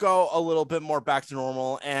of go a little bit more back to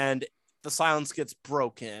normal and the silence gets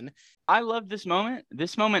broken. I love this moment.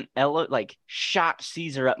 This moment, Ella shot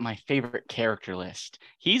Caesar up my favorite character list.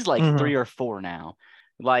 He's like 3 or 4 now.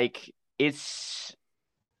 Like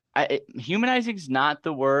humanizing is not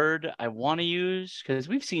the word I want to use because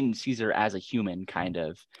we've seen Caesar as a human kind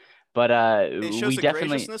of, but it shows we a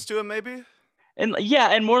graciousness to him, maybe. And yeah,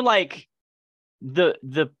 and more like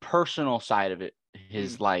the personal side of it,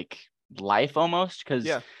 his like life almost, because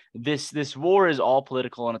this war is all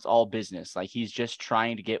political and it's all business. Like he's just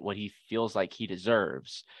trying to get what he feels like he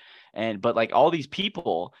deserves. But like all these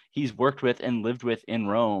people he's worked with and lived with in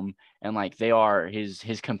Rome, and like they are his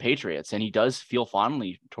compatriots, and he does feel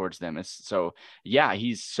fondly towards them. So yeah,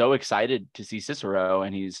 he's so excited to see Cicero,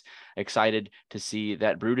 and he's excited to see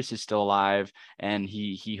that Brutus is still alive, and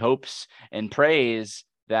he hopes and prays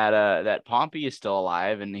that Pompey is still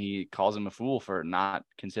alive, and he calls him a fool for not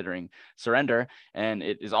considering surrender. And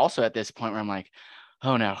it is also at this point where I'm like,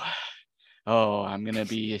 oh no. Oh, I'm gonna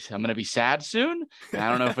be sad soon. And I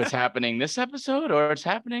don't know if it's happening this episode or it's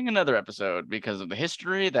happening another episode because of the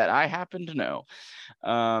history that I happen to know.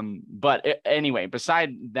 Anyway,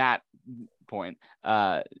 beside that point,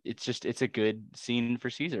 it's a good scene for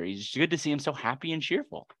Caesar. It's good to see him so happy and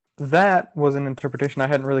cheerful. That was an interpretation I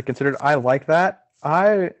hadn't really considered. I like that.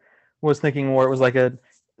 I was thinking more it was like a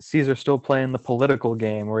Caesar still playing the political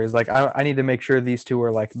game where he's like, I need to make sure these two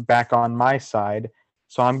are like back on my side.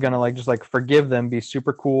 So I'm going to just forgive them, be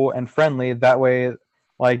super cool and friendly. That way,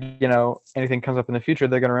 anything comes up in the future,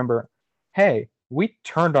 they're going to remember, hey, we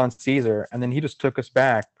turned on Caesar and then he just took us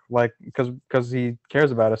back, because he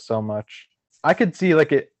cares about us so much. I could see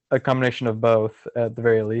a combination of both at the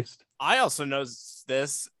very least. I also noticed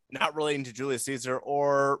this, not relating to Julius Caesar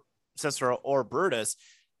or Cicero or Brutus.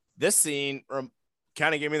 This scene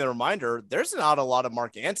kind of gave me the reminder there's not a lot of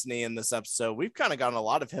Mark Antony in this episode. We've kind of gotten a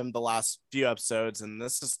lot of him the last few episodes, and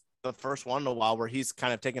this is the first one in a while where he's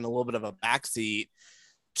kind of taken a little bit of a backseat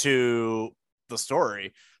to the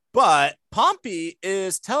story. But Pompey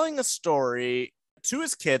is telling a story to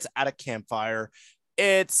his kids at a campfire.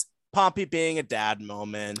 It's Pompey being a dad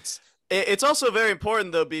moment. It's also very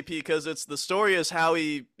important though, BP, because it's the story is how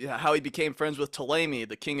he became friends with Ptolemy,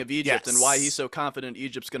 the king of Egypt, and why he's so confident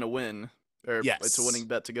Egypt's going to win. Or it's a winning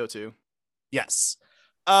bet to go to. Yes.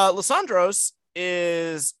 Lysandros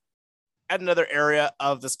is at another area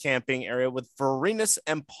of this camping area with Vorenus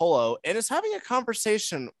and Pullo and is having a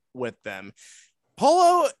conversation with them.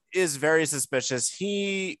 Pullo is very suspicious.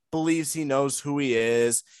 He believes he knows who he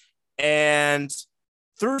is. And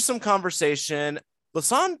through some conversation,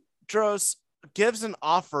 Lysandros gives an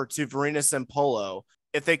offer to Vorenus and Pullo.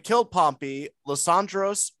 If they killed Pompey,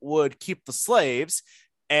 Lysandros would keep the slaves,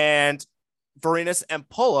 and Vorenus and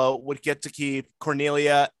Pullo would get to keep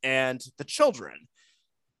Cornelia and the children.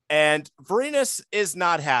 And Vorenus is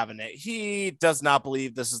not having it. He does not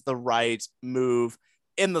believe this is the right move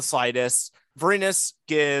in the slightest. Vorenus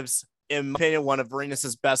gives in my opinion, one of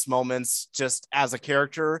Varinus' best moments just as a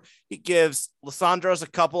character. He gives Lysandros a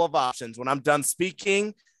couple of options. When I'm done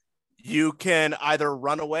speaking, you can either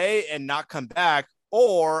run away and not come back,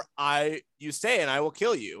 or you stay and I will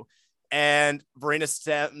kill you. And Varinus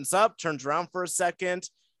stands up, turns around for a second.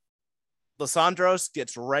 Lysandros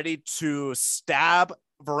gets ready to stab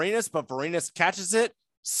Varinus, but Varinus catches it,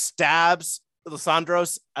 stabs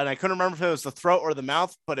Lysandros, and I couldn't remember if it was the throat or the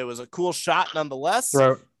mouth, but it was a cool shot nonetheless.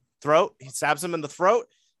 Throat. He stabs him in the throat,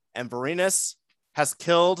 and Varinus has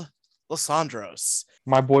killed Lysandros.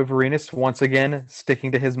 My boy Varinus, once again,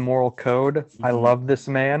 sticking to his moral code. Mm-hmm. I love this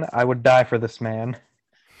man. I would die for this man.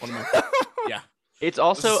 Yeah. It's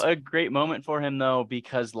also a great moment for him, though,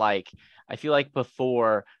 because, like, I feel like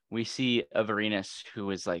before we see a Varinus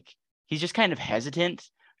who is, like, he's just kind of hesitant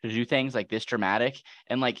to do things like this dramatic.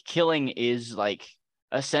 And, like, killing is, like,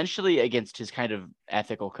 essentially against his kind of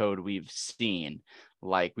ethical code we've seen.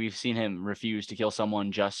 Like, we've seen him refuse to kill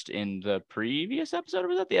someone just in the previous episode, or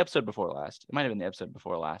was that the episode before last? It might have been the episode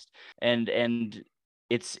before last. And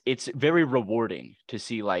it's very rewarding to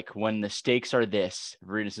see, like, when the stakes are this,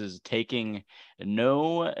 Varinus is taking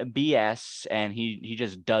no BS, and he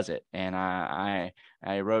just does it. And I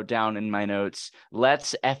wrote down in my notes,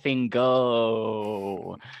 let's effing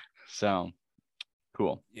go. So,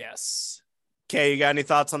 cool. Yes. Okay, you got any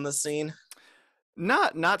thoughts on this scene?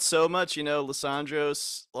 Not so much,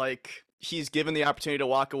 Lysandros, like, he's given the opportunity to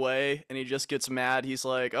walk away and he just gets mad. He's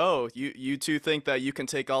like, oh, you two think that you can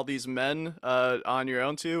take all these men on your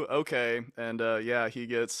own too? Okay. And yeah, he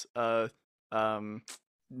gets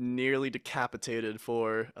nearly decapitated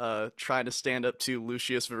for trying to stand up to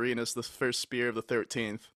Lucius Varinus, the first spear of the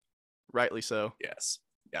 13th. Rightly so.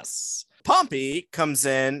 Yes. Pompey comes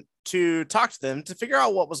in to talk to them to figure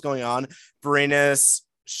out what was going on. Varinus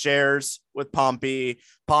shares with Pompey.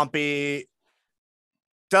 Pompey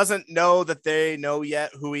doesn't know that they know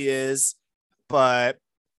yet who he is, but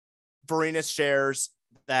Varinus shares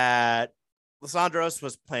that Lysandros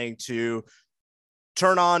was planning to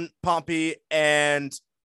turn on Pompey, and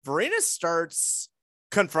Varinus starts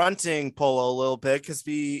confronting Polo a little bit because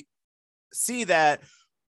we see that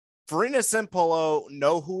Varinus and Polo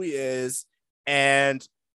know who he is, and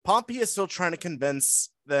Pompey is still trying to convince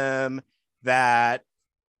them that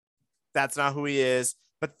that's not who he is.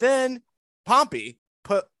 But then Pompey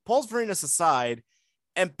pulls Varinus aside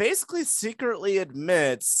and basically secretly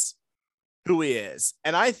admits who he is.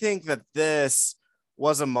 And I think that this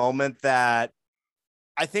was a moment that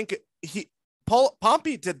I think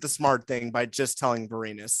Pompey did the smart thing by just telling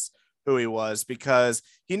Varinus who he was, because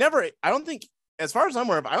he never, I don't think, as far as I'm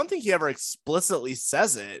aware of, I don't think he ever explicitly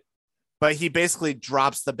says it, but he basically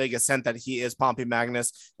drops the biggest hint that he is Pompey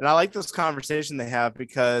Magnus. And I like this conversation they have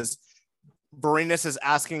because Varinus is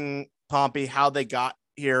asking Pompey how they got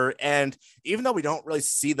here. And even though we don't really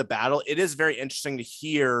see the battle, it is very interesting to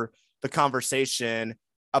hear the conversation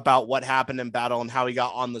about what happened in battle and how he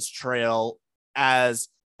got on this trail as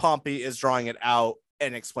Pompey is drawing it out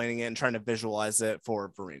and explaining it and trying to visualize it for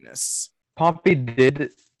Varinus. Pompey did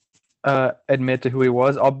admit to who he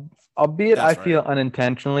was, albeit I feel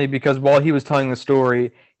unintentionally, because while he was telling the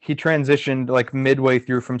story, he transitioned like midway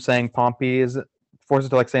through from saying Pompey is forced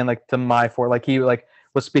to like saying like to my for, like he like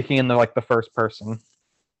was speaking in the first person.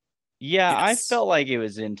 Yeah, yes. I felt like it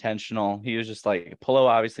was intentional. He was just like, Polo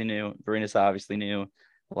obviously knew, Varinus obviously knew,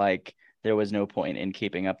 like there was no point in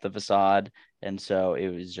keeping up the facade, and so it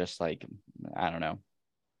was just like, I don't know.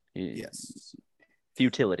 Yes.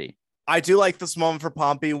 Futility. I do like this moment for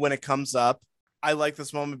Pompey when it comes up. I like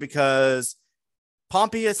this moment because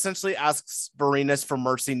Pompey essentially asks Varinus for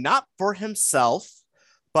mercy, not for himself,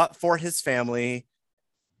 but for his family,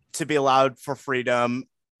 to be allowed for freedom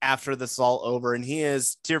after this is all over. And he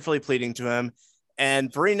is tearfully pleading to him.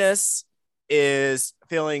 And Varinus is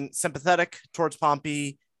feeling sympathetic towards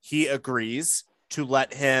Pompey. He agrees to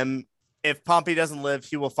let him, if Pompey doesn't live,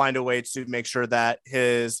 he will find a way to make sure that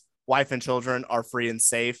his wife and children are free and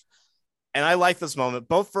safe. And I like this moment,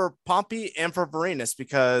 both for Pompey and for Varinus,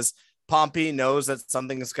 because Pompey knows that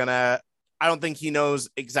something is going to, I don't think he knows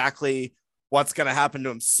exactly what's going to happen to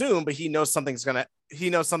him soon, but he knows something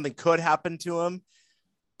could happen to him.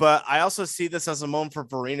 But I also see this as a moment for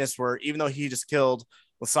Varinus where even though he just killed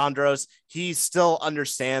Lysandros, he still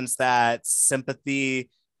understands that sympathy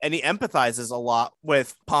and he empathizes a lot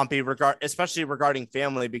with Pompey, especially regarding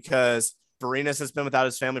family, because Varinus has been without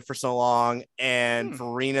his family for so long, and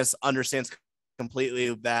Varinus understands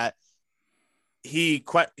completely that he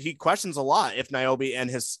questions a lot if Niobe and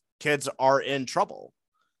his kids are in trouble.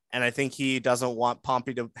 And I think he doesn't want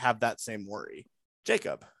Pompey to have that same worry.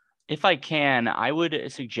 Jacob. If I can, I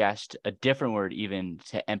would suggest a different word even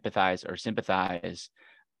to empathize or sympathize.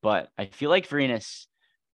 But I feel like Varinus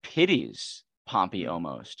pities Pompey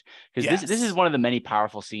almost, because this is one of the many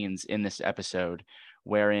powerful scenes in this episode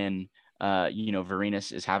wherein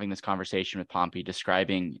Varinus is having this conversation with Pompey,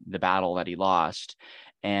 describing the battle that he lost.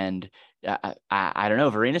 And I don't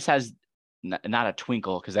know, Varinus has not a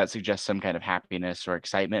twinkle, because that suggests some kind of happiness or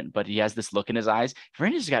excitement, but he has this look in his eyes.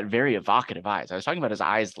 Varinus has got very evocative eyes. I was talking about his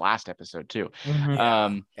eyes last episode too.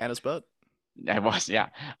 And his butt. I was, yeah.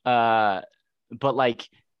 But like,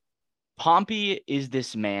 Pompey is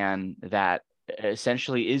this man that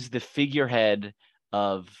essentially is the figurehead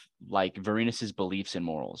of like Varinus's beliefs and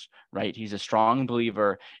morals, right? He's a strong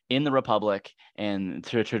believer in the Republic and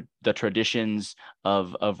the traditions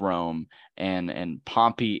of Rome, and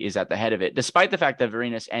Pompey is at the head of it, despite the fact that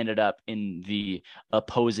Varinus ended up in the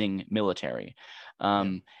opposing military.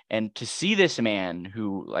 And to see this man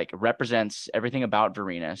who like represents everything about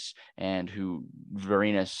Varinus and who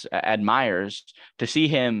Varinus admires, to see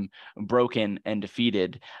him broken and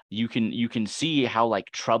defeated, you can see how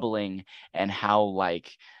like troubling and how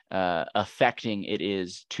like affecting it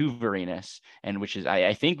is to Varinus, and which is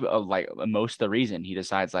I think like most of the reason he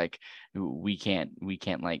decides like we can't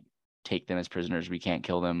like take them as prisoners, we can't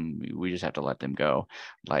kill them, we just have to let them go.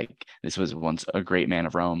 Like, this was once a great man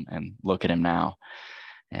of Rome, and look at him now.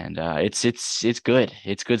 And it's good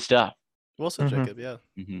stuff. Well said, Jacob. Yeah.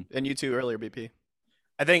 And you too earlier, BP.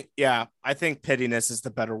 I think pittiness is the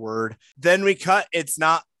better word. Then we cut. It's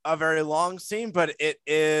not a very long scene, but it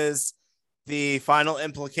is the final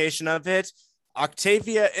implication of it.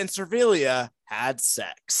 Octavia and Servilia had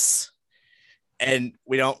sex, and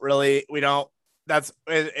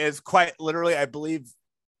it's quite literally, I believe,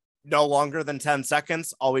 no longer than 10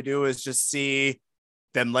 seconds. All we do is just see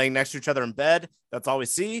them laying next to each other in bed. That's all we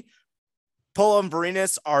see. Pullo and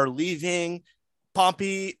Varinus are leaving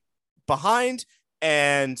Pompey behind,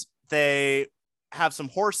 and they have some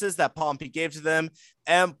horses that Pompey gave to them.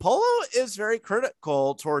 And Pullo is very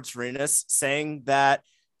critical towards Varinus, saying that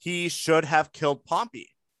he should have killed Pompey.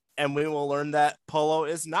 And we will learn that Pullo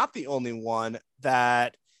is not the only one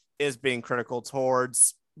that is being critical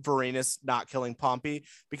towards Varinus not killing Pompey,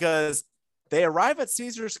 because they arrive at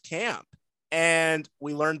Caesar's camp, and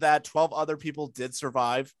we learned that 12 other people did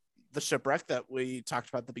survive the shipwreck that we talked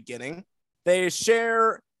about at the beginning. They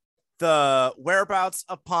share the whereabouts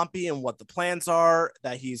of Pompey and what the plans are,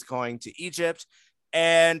 that he's going to Egypt.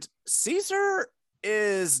 And Caesar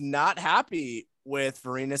is not happy with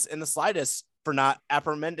Varinus in the slightest for not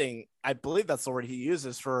apprehending. I believe that's the word he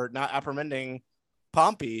uses, for not apprehending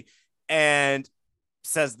Pompey, and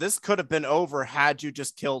says this could have been over had you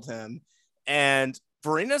just killed him. And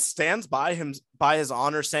Varinus stands by his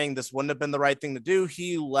honor, saying this wouldn't have been the right thing to do.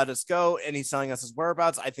 He let us go, and he's telling us his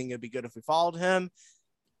whereabouts. I think it'd be good if we followed him,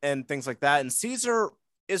 and things like that. And Caesar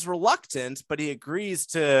is reluctant, but he agrees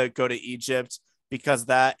to go to Egypt because of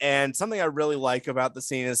that. And something I really like about the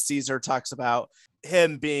scene is Caesar talks about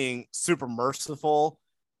him being super merciful,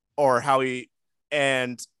 or how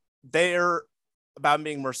they're about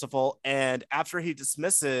being merciful. And after he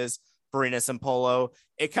dismisses Varinus and Pullo,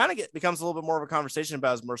 it kind of becomes a little bit more of a conversation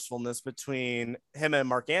about his mercifulness between him and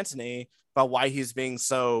Mark Antony, about why he's being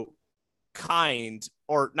so kind,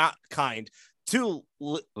 or not kind, too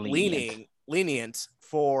lenient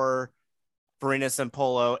for Varinus and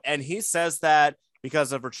Pullo. And he says that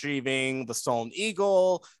because of retrieving the stolen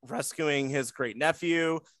eagle, rescuing his great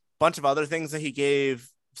nephew, a bunch of other things that he gave,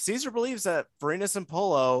 Caesar believes that Varinus and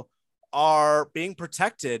Pullo are being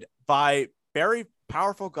protected by very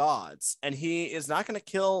powerful gods, and he is not going to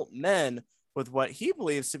kill men with what he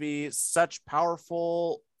believes to be such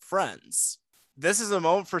powerful friends. This is a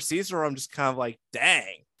moment for Caesar where I'm just kind of like,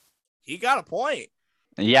 dang, he got a point.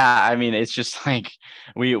 Yeah, I mean, it's just like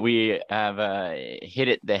we have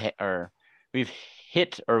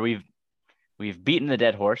we've beaten the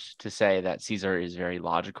dead horse to say that Caesar is very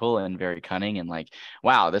logical and very cunning, and like,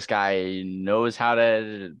 wow, this guy knows how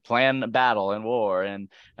to plan a battle and war and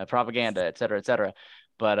propaganda, et cetera, et cetera.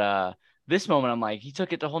 But this moment, I'm like, he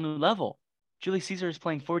took it to a whole new level. Julius Caesar is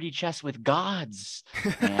playing 4D chess with gods,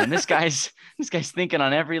 and this guy's thinking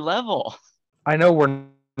on every level. I know we're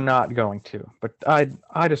not going to, but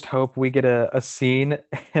I just hope we get a scene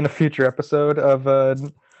in a future episode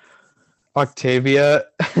of Octavia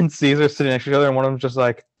and Caesar sitting next to each other, and one of them's just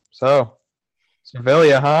like, so,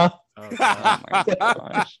 Servilia, huh? Oh, my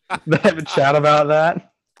gosh. They have a chat about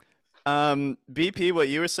that. BP, what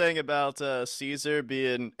you were saying about Caesar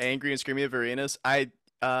being angry and screaming at Varinus, I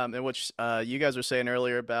in which you guys were saying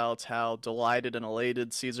earlier about how delighted and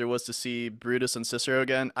elated Caesar was to see Brutus and Cicero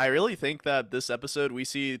again. I really think that this episode we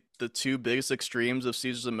see the two biggest extremes of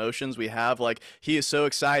Caesar's emotions. We have like he is so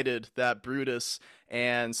excited that Brutus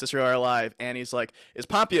and Cicero are alive, and he's like, "Is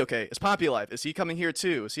Pompey okay? Is Pompey alive? Is he coming here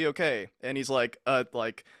too? Is he okay?" And he's like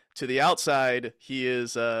to the outside, he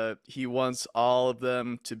wants all of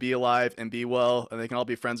them to be alive and be well, and they can all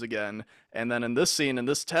be friends again. And then in this scene, in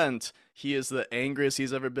this tent, he is the angriest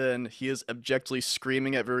he's ever been. He is abjectly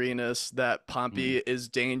screaming at Varenus that Pompey is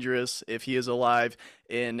dangerous if he is alive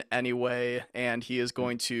in any way, and he is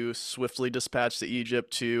going to swiftly dispatch to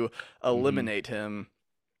Egypt to eliminate him.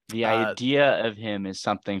 The idea of him is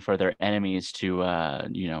something for their enemies to,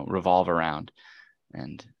 revolve around.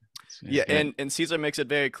 And yeah, and Caesar makes it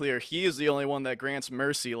very clear he is the only one that grants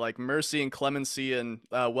mercy, like mercy and clemency and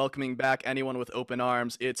welcoming back anyone with open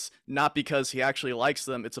arms. It's not because he actually likes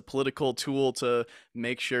them. It's a political tool to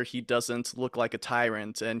make sure he doesn't look like a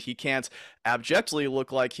tyrant. And he can't abjectly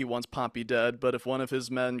look like he wants Pompey dead, but if one of his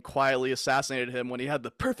men quietly assassinated him when he had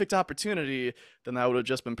the perfect opportunity, then that would have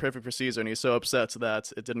just been perfect for Caesar. And he's so upset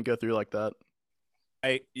that it didn't go through like that.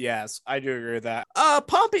 Yes, I do agree with that.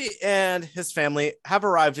 Pompey and his family have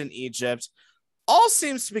arrived in Egypt. All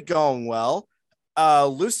seems to be going well.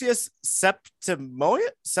 Lucius Septimius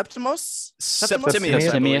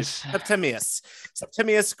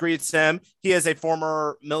greets him. He is a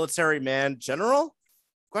former military man, general?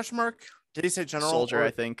 Question mark? Did he say general? Soldier, I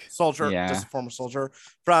think. Soldier, yeah. Just a former soldier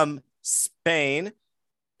from Spain.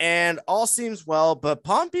 And all seems well, but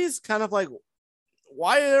Pompey's kind of like,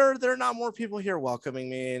 why are there not more people here welcoming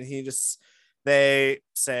me? And they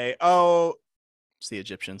say, oh, it's the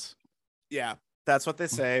Egyptians. Yeah, that's what they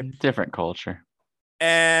say. Different culture.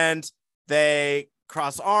 And they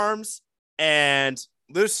cross arms, and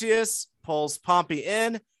Lucius pulls Pompey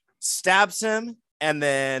in, stabs him, and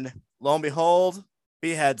then lo and behold,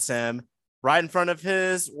 beheads him right in front of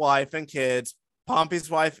his wife and kids. Pompey's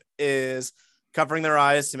wife is covering their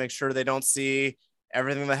eyes to make sure they don't see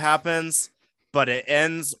everything that happens. But it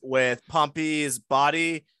ends with Pompey's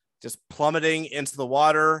body just plummeting into the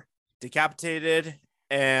water, decapitated,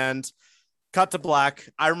 and cut to black.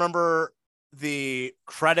 I remember the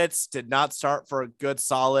credits did not start for a good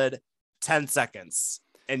solid 10 seconds.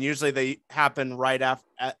 And usually they happen right after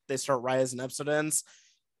they start right as an episode ends,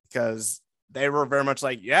 because they were very much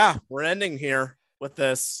like, yeah, we're ending here with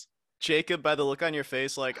this. Jacob, by the look on your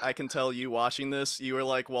face, like I can tell you watching this, you were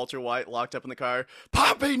like Walter White locked up in the car.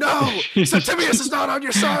 Pompey, no! Septimius is not on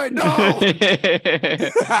your side, no!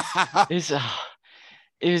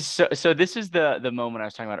 So this is the moment I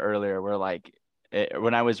was talking about earlier, where like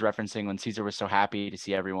when I was referencing when Caesar was so happy to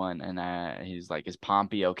see everyone, and he's like, "Is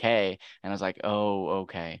Pompey okay?" And I was like, "Oh,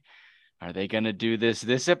 okay. Are they gonna do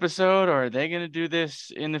this episode, or are they gonna do this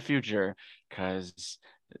in the future?" Because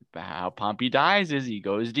how Pompey dies is he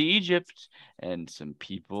goes to Egypt and some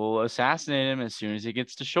people assassinate him as soon as he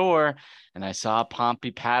gets to shore. And I saw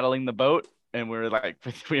Pompey paddling the boat, and we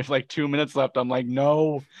have like 2 minutes left. I'm like,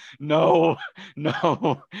 no,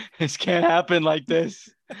 this can't happen like this.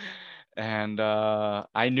 And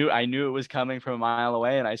I knew it was coming from a mile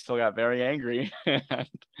away, and I still got very angry.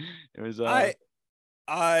 It was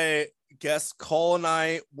I guess Cole and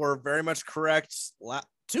I were very much correct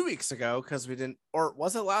 2 weeks ago, because we didn't, or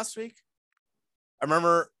was it last week? I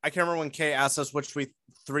can't remember when Kay asked us which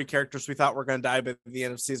three characters we thought were going to die by the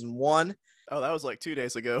end of season 1. Oh, that was like 2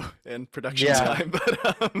 days ago in production time.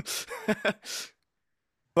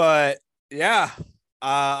 But yeah,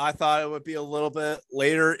 I thought it would be a little bit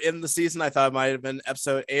later in the season. I thought it might have been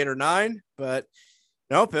episode 8 or 9, but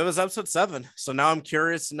nope, it was episode 7. So now I'm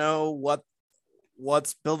curious to know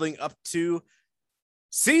what's building up to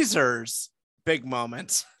Caesar's big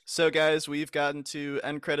moment. So guys, we've gotten to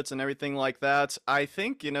end credits and everything like that. I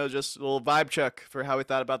think, just a little vibe check for how we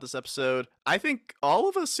thought about this episode. I think all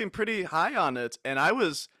of us seem pretty high on it, and I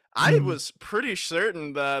was pretty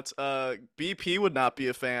certain that BP would not be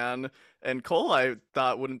a fan, and Cole I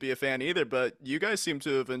thought wouldn't be a fan either, but you guys seem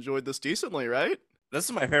to have enjoyed this decently, right? This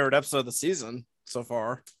is my favorite episode of the season so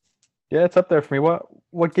far. Yeah, it's up there for me.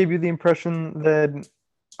 What gave you the impression that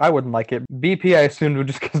I wouldn't like it? BP, I assumed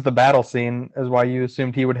just because the battle scene is why you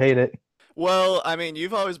assumed he would hate it. Well, I mean,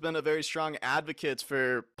 you've always been a very strong advocate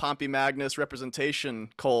for Pompey Magnus representation,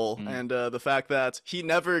 Cole, and the fact that he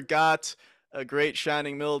never got a great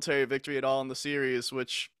shining military victory at all in the series,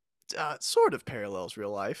 which sort of parallels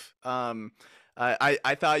real life.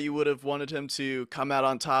 I thought you would have wanted him to come out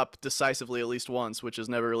on top decisively at least once, which is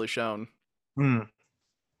never really shown. I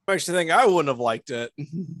actually think I wouldn't have liked it.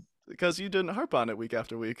 Because you didn't harp on it week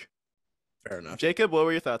after week. Fair enough. Jacob, what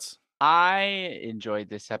were your thoughts? I enjoyed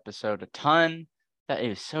this episode a ton. That it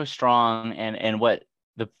was so strong, and what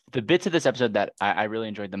the bits of this episode that I really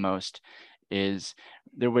enjoyed the most is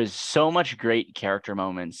there was so much great character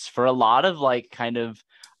moments for a lot of like kind of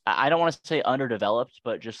I don't want to say underdeveloped,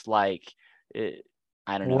 but just like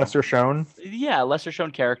I don't know, Lesser shown. yeah, lesser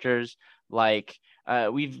shown characters. Like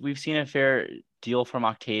we've seen a fair deal from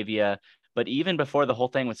Octavia, but even before the whole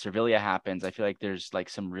thing with Servilia happens, I feel like there's like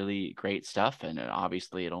some really great stuff, and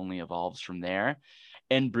obviously it only evolves from there.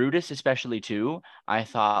 And Brutus, especially too, I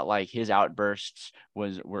thought like his outbursts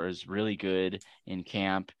was really good in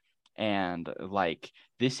camp, and like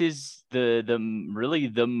this is the really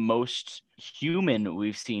the most human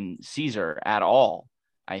we've seen Caesar at all,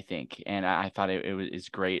 I think, and I thought it was is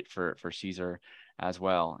great for Caesar as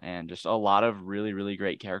well, and just a lot of really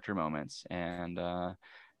great character moments, and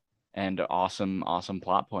awesome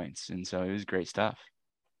plot points, and so it was great stuff.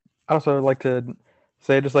 I also like to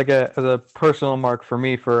say, just like as a personal mark for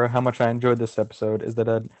me for how much I enjoyed this episode, is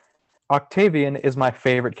that Octavian is my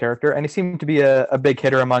favorite character, and he seemed to be a big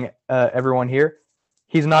hitter among everyone here.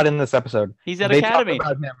 He's not in this episode. He's at They Academy.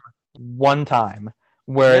 talk about him one time,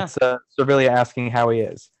 where Yeah. it's Servilia asking how he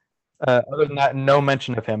is. Other than that, no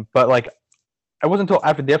mention of him. But like, it wasn't until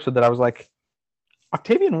after the episode that I was like,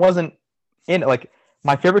 Octavian wasn't in it. Like,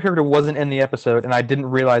 my favorite character wasn't in the episode, and I didn't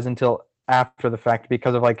realize until after the fact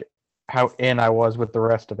because of like how in I was with the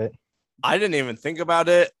rest of it. I didn't even think about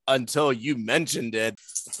it until you mentioned it.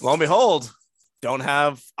 Lo and behold, don't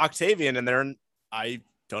have Octavian in there, and I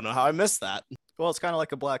don't know how I missed that. Well, it's kind of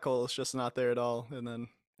like a black hole. It's just not there at all, and then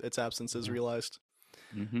its absence is realized.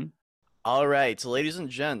 Mm-hmm. All right, ladies and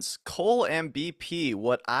gents, Cole and BP,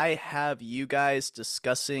 what I have you guys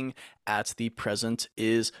discussing at the present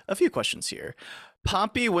is a few questions here.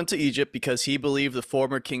 Pompey went to Egypt because he believed the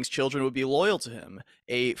former king's children would be loyal to him.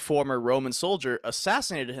 A former Roman soldier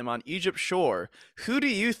assassinated him on Egypt's shore. Who do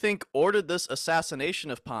you think ordered this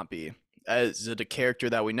assassination of Pompey? Is it a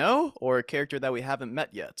character that we know or a character that we haven't met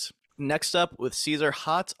yet? Next up, with Caesar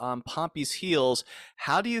hot on Pompey's heels,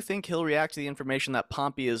 how do you think he'll react to the information that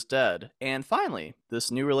Pompey is dead? And finally, this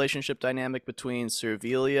new relationship dynamic between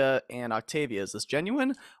Servilia and Octavia, is this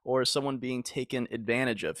genuine or is someone being taken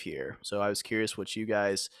advantage of here? So I was curious what you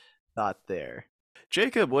guys thought there.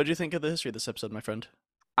 Jacob, what did you think of the history of this episode, my friend?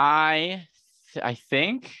 I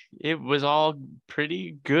think it was all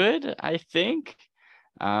pretty good, I think.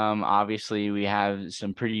 Obviously we have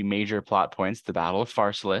some pretty major plot points. The Battle of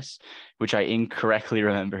Pharsalus, which I incorrectly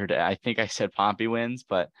remembered. I think I said Pompey wins,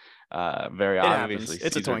 but very It obviously happens.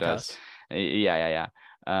 It's a Caesar coin does. toss. Yeah.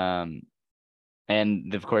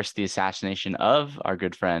 And of course the assassination of our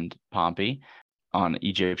good friend Pompey on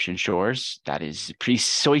Egyptian shores. That is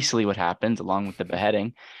precisely what happens, along with the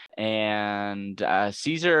beheading. And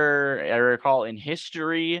Caesar, I recall in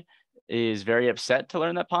history, is very upset to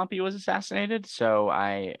learn that Pompey was assassinated. So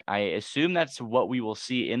I assume that's what we will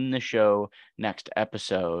see in the show next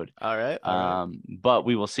episode. All right. But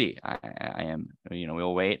we will see. I am,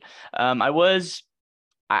 we'll wait.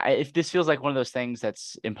 If this feels like one of those things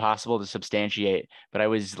that's impossible to substantiate, but I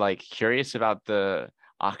was like curious about the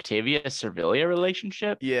Octavia Servilia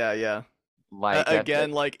relationship. Yeah. Like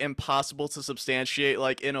again, like impossible to substantiate.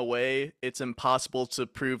 Like in a way, it's impossible to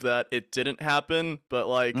prove that it didn't happen. But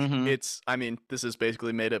like, it's. I mean, this is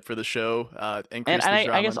basically made up for the show. And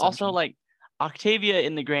I guess also like Octavia,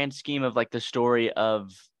 in the grand scheme of like the story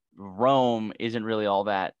of Rome, isn't really all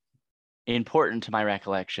that important to my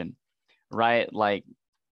recollection, right? Like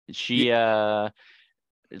she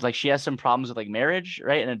she has some problems with like marriage,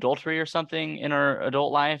 right, and adultery or something in her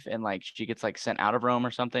adult life, and like she gets like sent out of Rome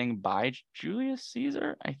or something by Julius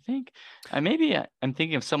Caesar, I think. Maybe I'm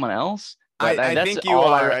thinking of someone else. I think you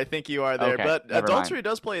are. I think you are there. Okay, but adultery mind.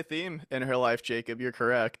 does play a theme in her life, Jacob. You're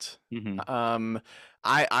correct. Mm-hmm.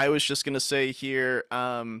 I was just gonna say here,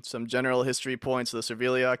 some general history points. The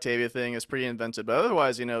Servilia Octavia thing is pretty invented, but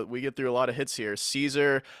otherwise, we get through a lot of hits here.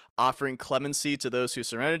 Caesar offering clemency to those who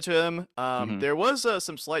surrendered to him. There was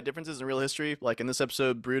some slight differences in real history. Like in this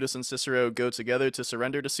episode, Brutus and Cicero go together to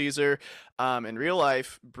surrender to Caesar. In real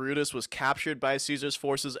life, Brutus was captured by Caesar's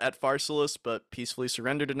forces at Pharsalus, but peacefully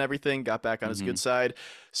surrendered and everything, got back on his good side.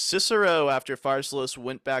 Cicero, after Pharsalus,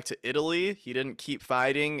 went back to Italy. He didn't keep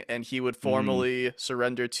fighting, and he would formally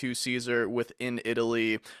surrender to Caesar within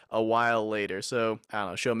Italy a while later. So, I don't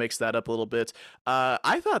know, show makes that up a little bit.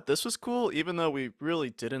 I thought this was cool, even though we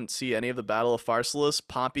really didn't see any of the Battle of Pharsalus.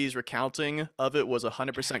 Pompey's recounting of it was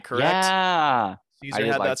 100% correct. Yeah. Caesar did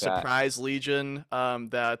had like that surprise legion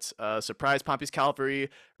that surprised Pompey's cavalry,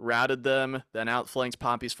 routed them, then outflanked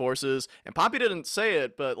Pompey's forces. And Pompey didn't say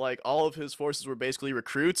it, but like all of his forces were basically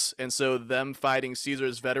recruits, and so them fighting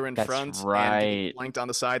Caesar's veteran That's front and getting right. flanked on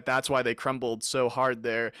the side, that's why they crumbled so hard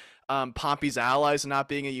there. Pompey's allies not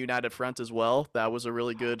being a united front as well. That was a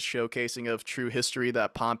really good showcasing of true history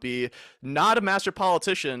that Pompey, not a master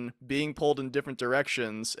politician, being pulled in different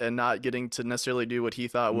directions and not getting to necessarily do what he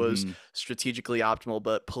thought was Mhm. strategically optimal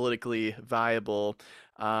but politically viable.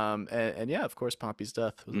 And yeah, of course, Pompey's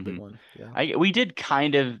death was a big Mhm. one. Yeah. We did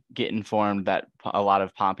kind of get informed that a lot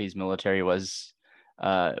of Pompey's military was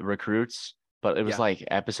recruits, but it was Yeah. like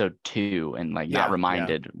episode 2 and like not Yeah.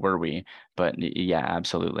 reminded, were we? But yeah,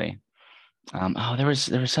 absolutely. Oh, there was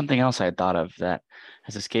something else I had thought of that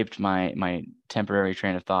has escaped my temporary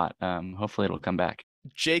train of thought. Hopefully it'll come back.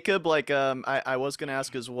 Jacob, like I was gonna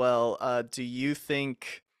ask as well, do you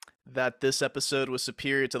think that this episode was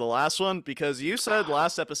superior to the last one? Because you said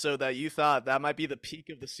last episode that you thought that might be the peak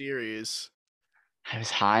of the series. I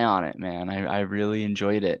was high on it, man. I really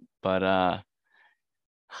enjoyed it, but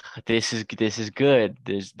this is good.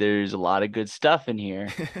 There's a lot of good stuff in here.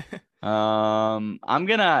 I'm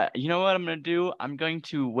gonna, you know what I'm gonna do? I'm going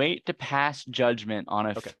to wait to pass judgment on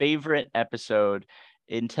a Okay. favorite episode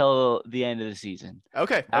until the end of the season.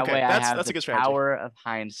 Okay. That Okay. way I have That's a the good strategy. power of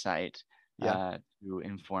hindsight Yeah. to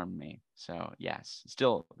inform me. So yes,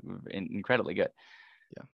 still incredibly good.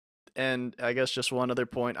 And I guess just one other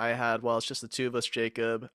point I had while it's just the two of us,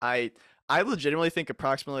 Jacob. I legitimately think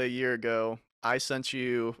approximately a year ago I sent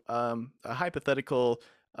you a hypothetical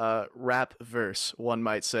rap verse, one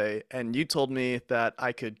might say, and you told me that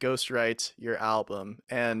I could ghostwrite your album.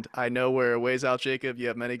 And I know we're a ways out, Jacob. You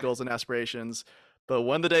have many goals and aspirations. But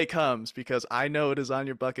when the day comes, because I know it is on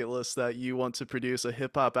your bucket list that you want to produce a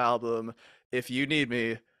hip hop album, if you need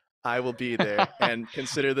me, I will be there. And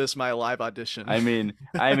consider this my live audition.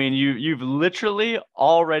 You've literally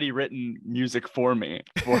already written music for me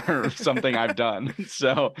for something I've done.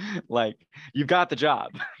 So like you've got the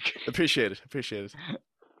job. Appreciate it. Appreciate it.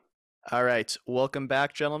 All right. Welcome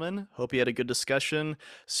back, gentlemen. Hope you had a good discussion.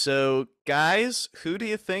 So, guys, who do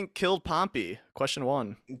you think killed Pompey? Question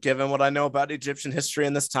 1. Given what I know about Egyptian history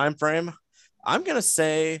in this time frame, I'm gonna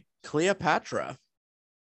say Cleopatra.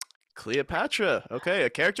 Cleopatra. Okay, a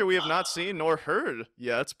character we have not seen nor heard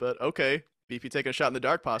yet, but okay. BP taking a shot in the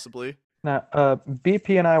dark, possibly. Now,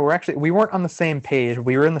 BP and I we weren't on the same page.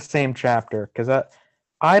 We were in the same chapter because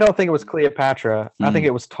I don't think it was Cleopatra. I think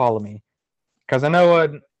it was Ptolemy, because I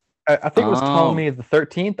know I think it was Ptolemy the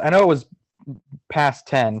 13th. I know it was past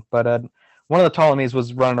 10, but one of the Ptolemies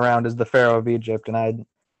was running around as the Pharaoh of Egypt, and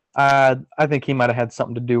I think he might have had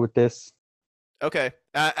something to do with this. Okay,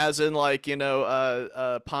 as in like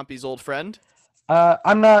Pompey's old friend.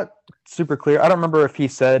 I'm not super clear. I don't remember if he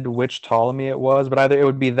said which Ptolemy it was, but either it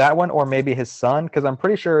would be that one or maybe his son, because I'm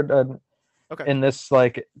pretty sure Okay. in this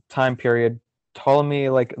like time period, Ptolemy,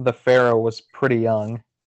 like the Pharaoh, was pretty young.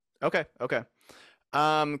 Okay.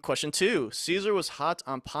 Question 2. Caesar was hot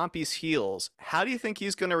on Pompey's heels. How do you think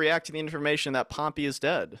he's going to react to the information that Pompey is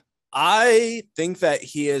dead? I think that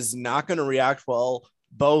he is not going to react well,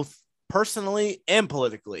 both personally and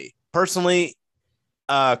politically. Personally,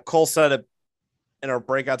 Cole said it in our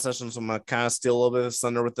breakout sessions. I'm going to kind of steal a little bit of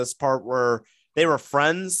thunder with this part where they were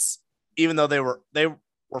friends, even though they were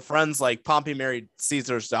friends. Like Pompey married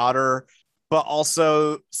Caesar's daughter, but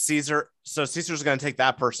also Caesar. So Caesar's going to take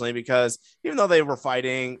that personally because even though they were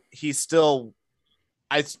fighting,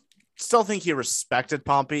 I still think he respected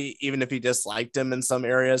Pompey, even if he disliked him in some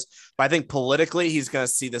areas. But I think politically, he's going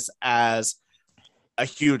to see this as a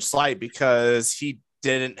huge slight because he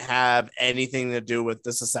didn't have anything to do with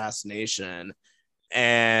this assassination.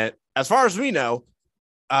 And as far as we know,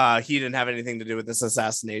 he didn't have anything to do with this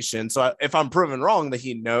assassination. So if I'm proven wrong that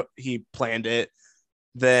he planned it,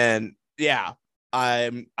 then yeah,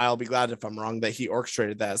 I'll be glad if I'm wrong that he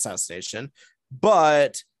orchestrated that assassination.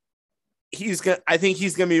 But I think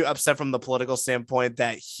he's gonna be upset from the political standpoint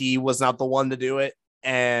that he was not the one to do it.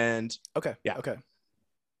 And Okay. Yeah. Okay.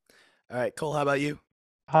 All right, Cole, how about you?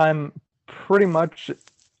 I'm pretty much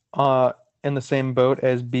in the same boat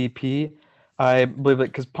as BP. I believe that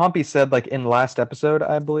because Pompey said like in last episode,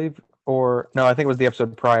 I believe, or no, I think it was the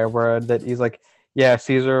episode prior where that he's like, yeah,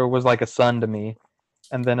 Caesar was like a son to me.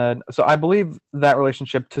 And then so I believe that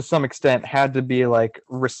relationship to some extent had to be like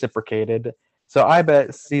reciprocated. So I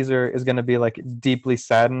bet Caesar is going to be like deeply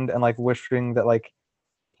saddened and like wishing that like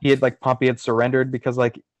Pompey had surrendered, because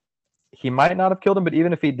like he might not have killed him, but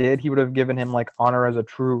even if he did, he would have given him like honor as a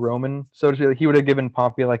true Roman. So to speak. He would have given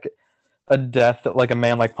Pompey like a death that like a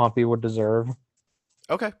man like Pompey would deserve.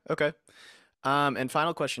 Okay. And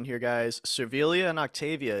final question here, guys. Servilia and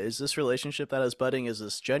Octavia, is this relationship that is budding, is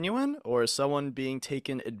this genuine or is someone being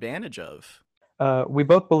taken advantage of? We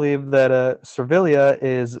both believe that Servilia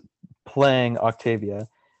is playing Octavia.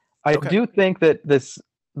 I Okay. do think that this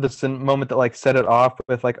moment that like set it off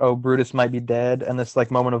with like, oh, Brutus might be dead, and this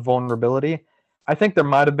like moment of vulnerability. I think there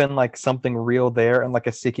might have been like something real there and like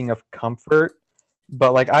a seeking of comfort,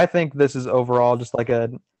 but like I think this is overall just like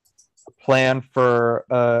a plan for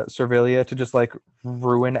Servilia to just like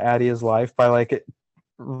ruin Adia's life by like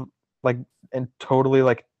and totally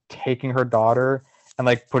like taking her daughter and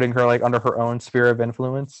like putting her like under her own sphere of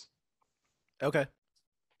influence. Okay.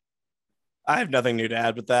 I have nothing new to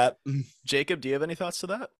add with that. Jacob, do you have any thoughts to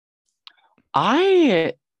that?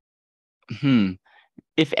 I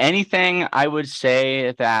if anything, I would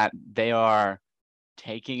say that they are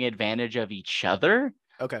taking advantage of each other.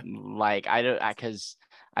 Okay. Like because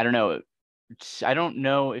I don't know. I don't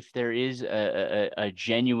know if there is a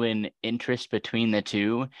genuine interest between the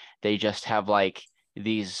two. They just have like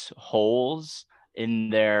these holes in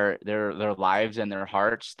their lives and their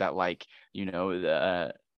hearts that like,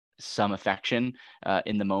 some affection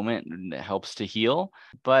in the moment helps to heal.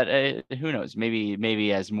 But who knows?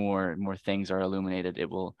 Maybe as more things are illuminated, it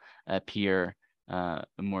will appear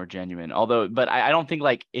more genuine. But I don't think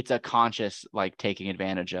like it's a conscious like taking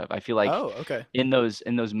advantage of. I feel like okay. in those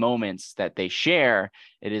moments that they share,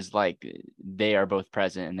 it is like they are both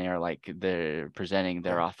present and they're presenting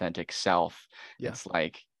their authentic self. Yeah. It's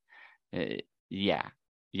like yeah.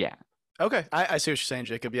 Okay, I see what you're saying,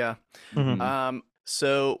 Jacob. Yeah. Mm-hmm.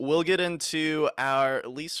 So we'll get into our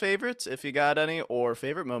least favorites, if you got any, or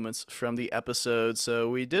favorite moments from the episode. So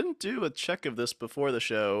we didn't do a check of this before the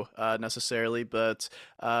show necessarily, but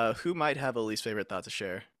who might have a least favorite thought to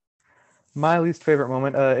share? My least favorite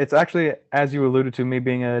moment, it's actually, as you alluded to, me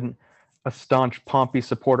being a staunch Pompey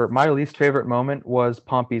supporter. My least favorite moment was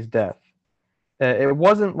Pompey's death. It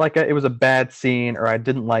wasn't like it was a bad scene or I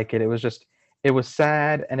didn't like it. It was just, it was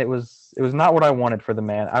sad, and it was not what I wanted for the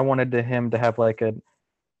man. I wanted him to have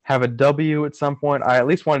have a W at some point. I at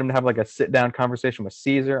least wanted him to have like a sit down conversation with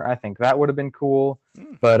Caesar. I think that would have been cool,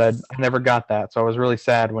 but I never got that. So I was really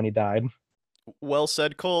sad when he died. Well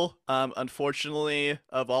said, Cole. Unfortunately,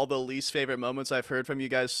 of all the least favorite moments I've heard from you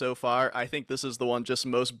guys so far, I think this is the one just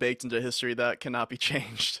most baked into history that cannot be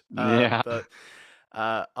changed. Yeah. But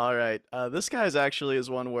all right. This guy's actually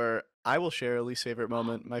is one where I will share a least favorite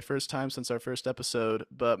moment. My first time since our first episode,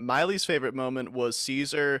 but my least favorite moment was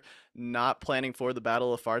Caesar not planning for the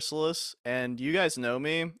Battle of Pharsalus. And you guys know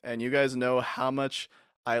me, and you guys know how much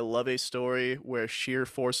I love a story where sheer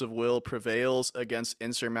force of will prevails against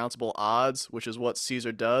insurmountable odds, which is what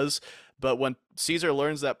Caesar does. But when Caesar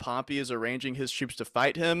learns that Pompey is arranging his troops to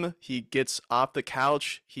fight him, he gets off the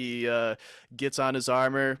couch, he gets on his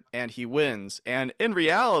armor, and he wins. And in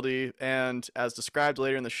reality, and as described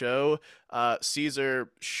later in the show,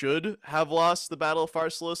 Caesar should have lost the Battle of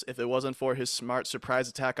Pharsalus if it wasn't for his smart surprise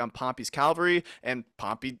attack on Pompey's cavalry, and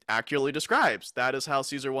Pompey accurately describes that is how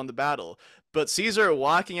Caesar won the battle. But Caesar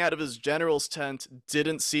walking out of his general's tent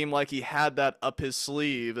didn't seem like he had that up his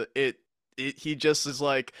sleeve. He just is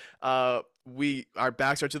like, our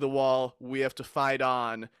backs are to the wall, we have to fight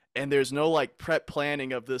on, and there's no like prep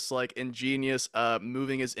planning of this like ingenious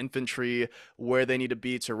moving his infantry where they need to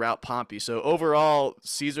be to rout Pompey. So overall,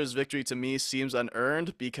 Caesar's victory to me seems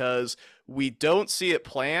unearned because we don't see it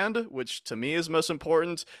planned, which to me is most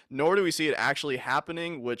important, nor do we see it actually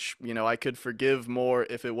happening, which, I could forgive more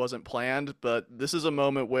if it wasn't planned. But this is a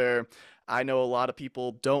moment where I know a lot of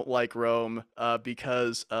people don't like Rome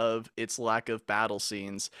because of its lack of battle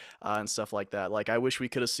scenes and stuff like that. Like, I wish we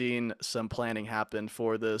could have seen some planning happen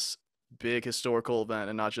for this big historical event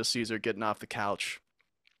and not just Caesar getting off the couch.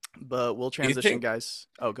 But we'll transition, guys.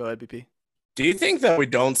 Oh, go ahead, BP. Do you think that we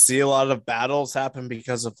don't see a lot of battles happen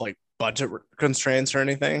because of like budget constraints or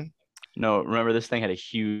anything? No, remember this thing had a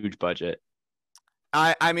huge budget.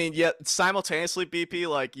 I mean, yeah, simultaneously, BP,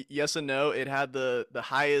 like, yes and no. It had the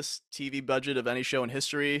highest TV budget of any show in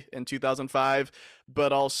history in 2005,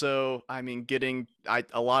 but also, I mean,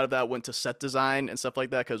 a lot of that went to set design and stuff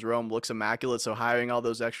like that because Rome looks immaculate, so hiring all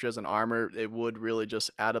those extras and armor, it would really just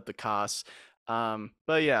add up the costs.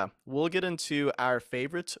 But yeah, we'll get into our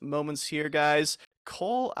favorite moments here, guys.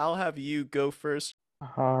 Cole, I'll have you go first.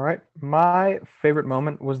 All right. My favorite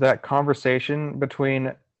moment was that conversation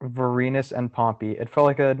between Vorenus and Pompey. It felt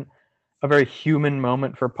like a very human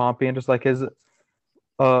moment for Pompey, and just like his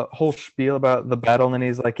whole spiel about the battle, and then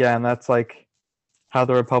he's like, yeah, and that's like how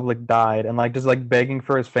the Republic died, and like just like begging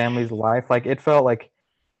for his family's life. Like it felt like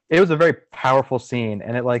it was a very powerful scene,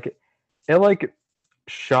 and it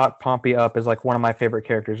shot Pompey up as like one of my favorite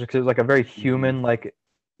characters because it was like a very human, like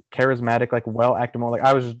charismatic, like well acted. Like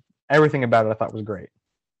everything about it I thought was great.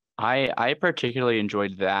 I particularly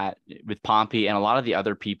enjoyed that with Pompey and a lot of the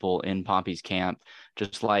other people in Pompey's camp,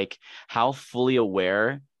 just like how fully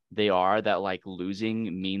aware they are that like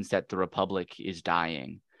losing means that the Republic is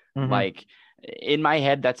dying. Mhm. Like in my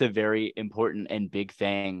head, that's a very important and big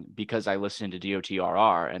thing because I listen to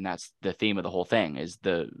DOTRR, and that's the theme of the whole thing is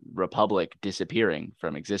the Republic disappearing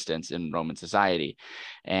from existence in Roman society.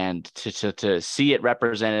 And to see it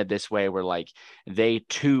represented this way, where like they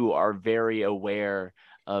too are very aware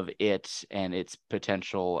of it and its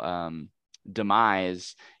potential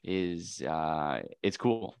demise is it's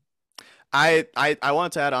cool. I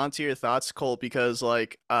wanted to add on to your thoughts, Cole, because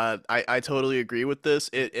like I totally agree with this.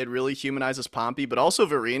 It really humanizes Pompey, but also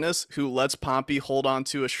Varinus, who lets Pompey hold on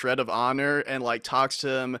to a shred of honor and like talks to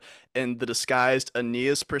him in the disguised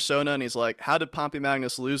Aeneas persona, and he's like, "How did Pompey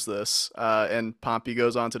Magnus lose this?" And Pompey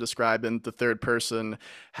goes on to describe in the third person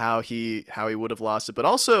how he would have lost it, but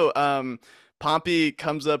also Pompey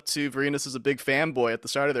comes up to Varinus as a big fanboy at the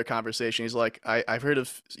start of their conversation. He's like, I've heard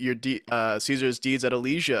of your Caesar's deeds at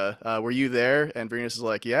Alesia. Were you there? And Varinus is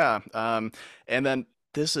like, yeah. And then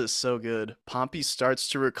this is so good. Pompey starts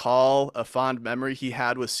to recall a fond memory he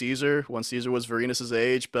had with Caesar when Caesar was Varinus's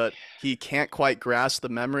age, but he can't quite grasp the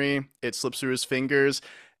memory. It slips through his fingers.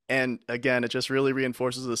 And again, it just really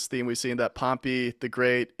reinforces this theme we've seen that Pompey the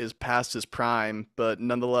Great is past his prime, but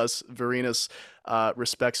nonetheless, Varinus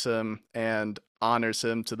respects him and honors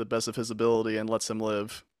him to the best of his ability and lets him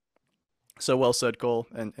live. So well said, Cole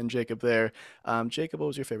and Jacob there. Jacob, what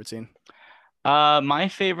was your favorite scene? My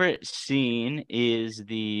favorite scene is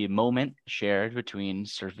the moment shared between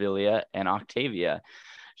Servilia and Octavia,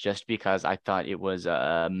 just because I thought it was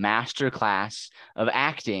a masterclass of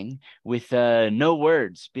acting with no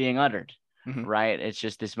words being uttered. Mhm. Right? It's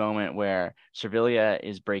just this moment where Servilia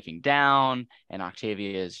is breaking down and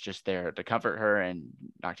Octavia is just there to comfort her, and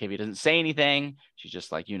Octavia doesn't say anything. She's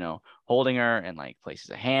just like, holding her and like places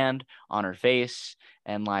a hand on her face,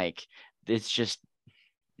 and like it's just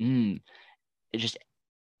it just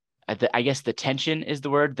I guess the tension is the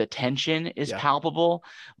word. The tension is Yeah. palpable.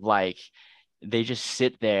 Like they just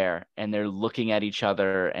sit there and they're looking at each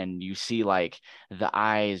other, and you see like the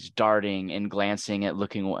eyes darting and glancing at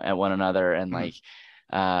looking at one another, and like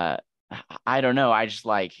I don't know. I just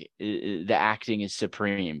like the acting is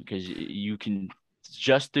supreme because you can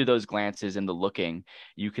just through those glances and the looking,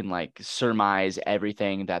 you can like surmise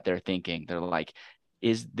everything that they're thinking. They're like,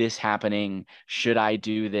 is this happening? Should I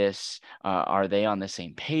do this? Are they on the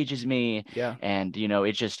same page as me? Yeah. And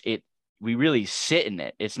we really sit in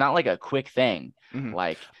it. It's not like a quick thing. Mhm.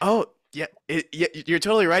 Like, oh yeah, you're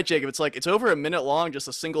totally right, Jacob. It's like it's over a minute long, just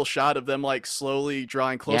a single shot of them like slowly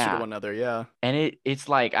drawing closer to yeah. one another. Yeah. And it's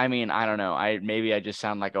like, I mean, I don't know. I just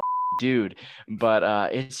sound like a dude,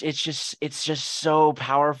 but it's just so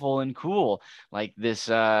powerful and cool. Like this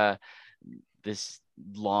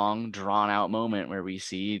long drawn out moment where we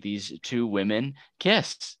see these two women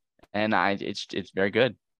kiss, and it's very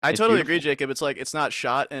good. I It's totally beautiful. agree, Jacob. It's like it's not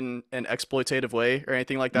shot in an exploitative way or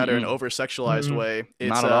anything like that, or an Mm-mm. over sexualized Mhm. way. It's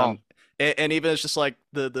Not at all. and even it's just like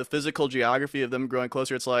the physical geography of them growing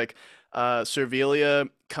closer. It's like Servilia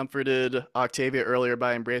comforted Octavia earlier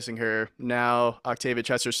by embracing her. Now Octavia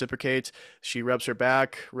tries to reciprocate. She rubs her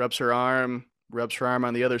back, rubs her arm, rubs her arm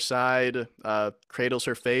on the other side, cradles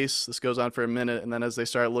her face. This goes on for a minute, and then as they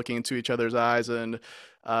start looking into each other's eyes and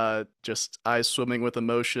just eyes swimming with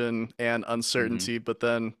emotion and uncertainty, but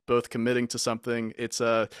then both committing to something. It's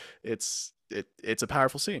a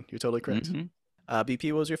powerful scene. You're totally correct.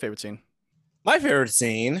 BP, what was your favorite scene? My favorite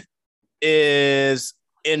scene is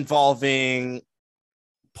involving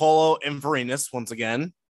Polo and Varinus once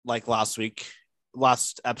again, like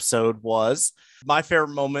last episode was. My favorite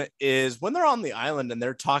moment is when they're on the island and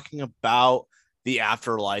they're talking about the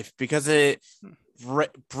afterlife, because it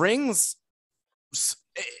brings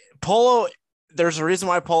Polo. There's a reason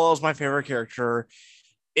why Polo is my favorite character.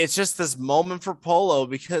 It's just this moment for Polo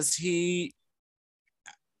because he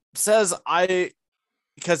says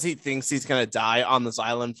because he thinks he's going to die on this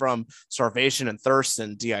island from starvation and thirst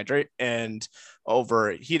and dehydrate and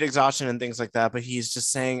over heat exhaustion and things like that. But he's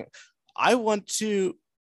just saying, I can't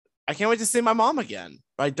wait to see my mom again,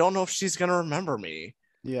 but I don't know if she's going to remember me.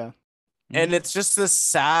 Yeah. And it's just this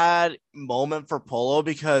sad moment for Polo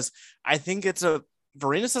because I think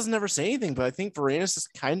Varinus doesn't ever say anything, but I think Varinus is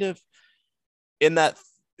kind of in that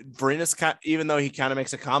Varinus, even though he kind of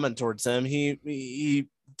makes a comment towards him, he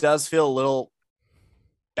does feel a little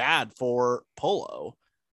bad for Polo.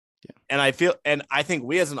 Yeah. And I think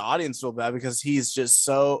we as an audience feel bad because he's just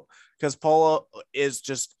because Polo is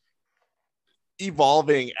just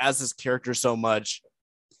evolving as his character so much.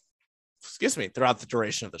 Excuse me, throughout the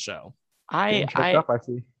duration of the show. Getting choked up, I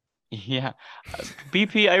see. Yeah.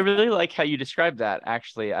 BP, I really like how you described that,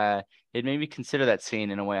 actually. It made me consider that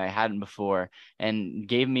scene in a way I hadn't before, and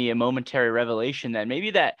gave me a momentary revelation that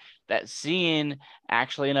maybe that scene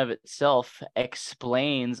actually in of itself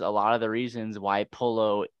explains a lot of the reasons why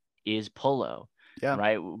Polo is Polo. Yeah.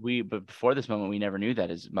 Right. But before this moment, we never knew that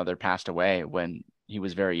his mother passed away when he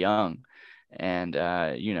was very young. And,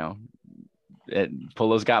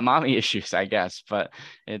 Polo's got mommy issues, I guess. But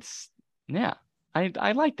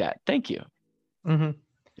I like that. Thank you. Mm-hmm.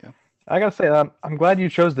 Yeah. I gotta say, I'm glad you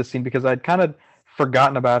chose this scene because I'd kind of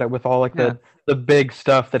forgotten about it with all like the big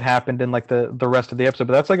stuff that happened in like the rest of the episode.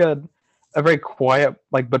 But that's like a very quiet,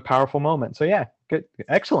 like, but powerful moment. So yeah, good,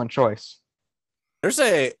 excellent choice. There's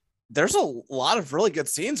a lot of really good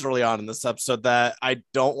scenes early on in this episode that I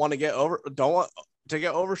don't want to get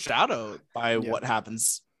overshadowed by what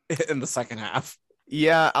happens in the second half.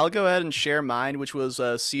 Yeah, I'll go ahead and share mine, which was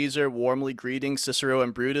Caesar warmly greeting Cicero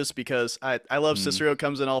and Brutus, because I love Cicero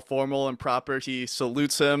comes in all formal and proper. He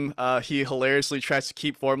salutes him. He hilariously tries to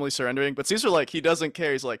keep formally surrendering, but Caesar, like, he doesn't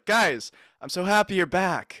care. He's like, guys, I'm so happy you're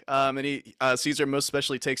back. And Caesar most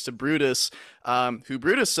especially takes to Brutus, who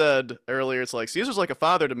Brutus said earlier, it's like, Caesar's like a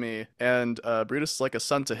father to me, and Brutus is like a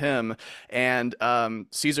son to him. And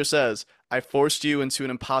Caesar says, I forced you into an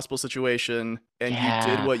impossible situation, and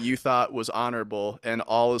you did what you thought was honorable, and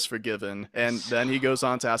all is forgiven. And then he goes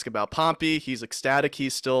on to ask about Pompey. He's ecstatic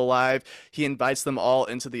he's still alive. He invites them all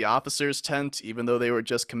into the officers' tent, even though they were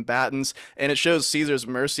just combatants. And it shows Caesar's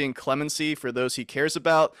mercy and clemency for those he cares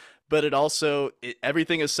about. But it also,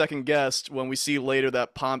 everything is second guessed when we see later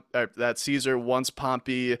that Caesar wants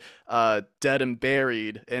Pompey dead and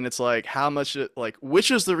buried, and it's like,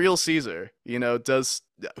 which is the real Caesar?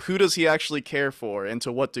 Who does he actually care for, and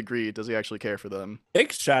to what degree does he actually care for them?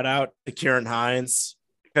 Big shout out to Kieran Hines,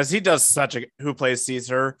 because who plays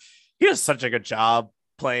Caesar. He does such a good job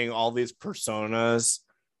playing all these personas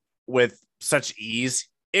with such ease.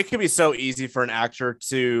 It can be so easy for an actor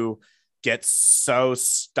to get so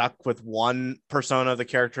stuck with one persona of the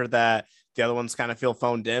character that the other ones kind of feel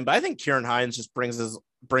phoned in. But I think Kieran Hines just brings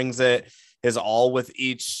it his all with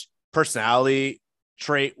each personality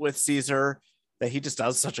trait with Caesar, that he just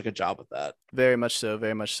does such a good job with that. Very much so,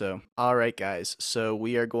 very much so. All right, guys. So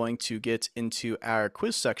we are going to get into our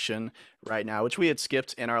quiz section right now, which we had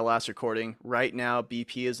skipped in our last recording. Right now,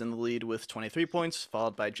 BP is in the lead with 23 points,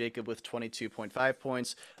 followed by Jacob with 22.5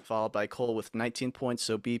 points, followed by Cole with 19 points.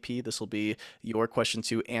 So BP, this will be your question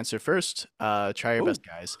to answer first. Try your best,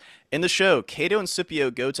 guys. In the show, Cato and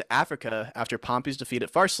Scipio go to Africa after Pompey's defeat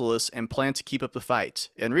at Pharsalus and plan to keep up the fight.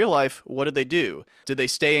 In real life, what did they do? Did they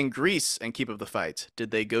stay in Greece and keep up the fight?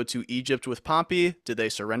 Did they go to Egypt with Pompey? Did they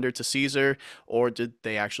surrender to Caesar? Or did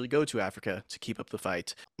they actually go to Africa to keep up the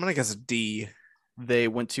fight? I'm going to guess a D. They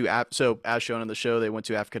went to so as shown in the show, they went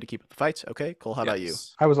to Africa to keep up the fight. Okay, Cole, how about you?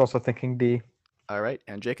 I was also thinking D. All right,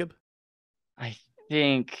 and Jacob? I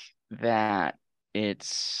think that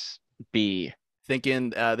it's B. Thinking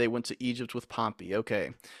they went to Egypt with Pompey.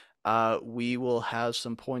 Okay. We will have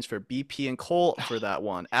some points for BP and Cole for that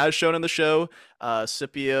one. As shown in the show,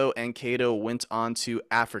 Scipio and Cato went on to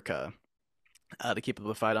Africa to keep up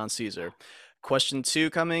the fight on Caesar. Question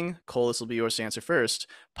 2 coming. Cole, this will be yours to answer first.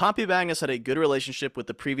 Pompey Magnus had a good relationship with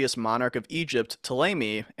the previous monarch of Egypt,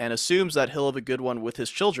 Ptolemy, and assumes that he'll have a good one with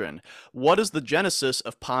his children. What is the genesis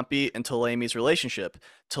of Pompey and Ptolemy's relationship?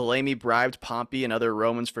 Ptolemy bribed Pompey and other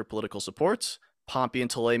Romans for political support. Pompey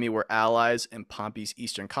and Ptolemy were allies in Pompey's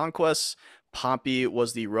eastern conquests. Pompey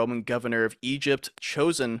was the Roman governor of Egypt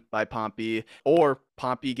chosen by Pompey, or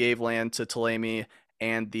Pompey gave land to Ptolemy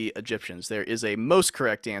and the Egyptians. There is a most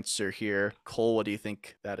correct answer here. Cole, what do you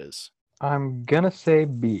think that is? I'm gonna say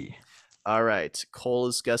B. All right. Cole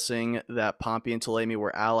is guessing that Pompey and Ptolemy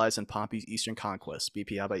were allies in Pompey's eastern conquest.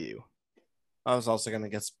 BP, how about you? I was also going to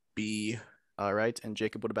guess B. All right. And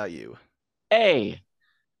Jacob, what about you? A.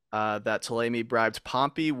 That Ptolemy bribed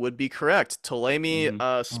Pompey would be correct. Ptolemy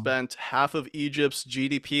spent half of Egypt's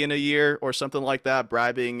GDP in a year or something like that,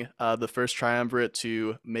 bribing the first triumvirate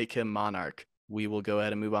to make him monarch. We will go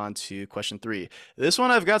ahead and move on to question 3. This one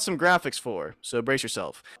I've got some graphics for, so brace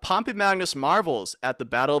yourself. Pompey Magnus marvels at the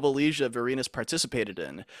Battle of Alesia Varenus participated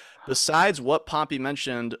in. Besides what Pompey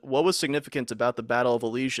mentioned, what was significant about the Battle of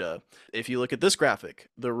Alesia? If you look at this graphic,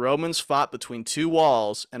 the Romans fought between two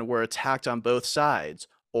walls and were attacked on both sides.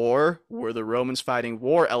 Or were the Romans fighting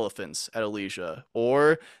war elephants at Alesia?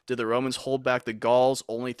 Or did the Romans hold back the Gauls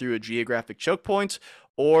only through a geographic choke point?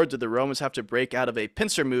 Or did the Romans have to break out of a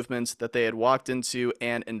pincer movement that they had walked into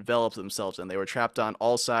and enveloped themselves in? They were trapped on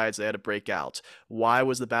all sides. They had to break out. Why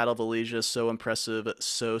was the Battle of Alesia so impressive,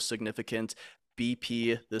 so significant?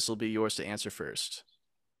 BP, this will be yours to answer first.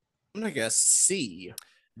 I'm going to guess C.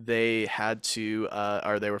 They had to,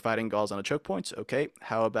 or they were fighting Gauls on a choke point. Okay.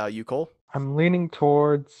 How about you, Cole? I'm leaning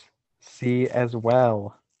towards C as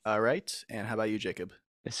well. All right. And how about you, Jacob?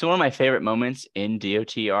 It's one of my favorite moments in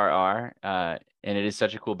DOTRR, and it is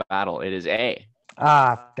such a cool battle. It is A.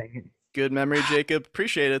 Ah, dang it. Good memory, Jacob.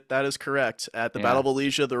 Appreciate it. That is correct. At the Battle of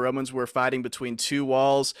Alesia, the Romans were fighting between two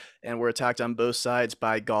walls and were attacked on both sides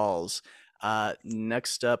by Gauls.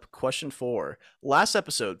 Next up, question 4. Last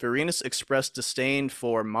episode, Vorenus expressed disdain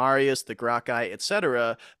for Marius, the Gracchi,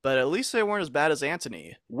 etc., but at least they weren't as bad as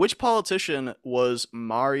Antony. Which politician was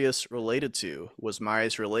Marius related to? Was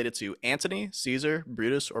Marius related to Antony, Caesar,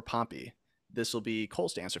 Brutus, or Pompey? This will be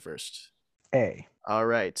Cole's to answer first. A. All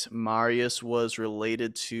right. Marius was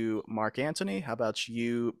related to Mark Antony. How about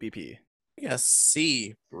you, BP? Yes,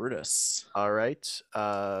 C. Brutus. All right.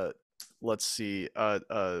 Let's see.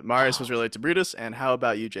 Marius was related to Brutus, and how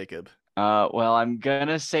about you, Jacob? Well, I'm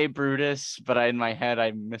gonna say Brutus, but in my head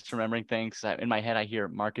I'm misremembering things. In my head I hear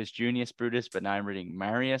Marcus Junius Brutus, but now I'm reading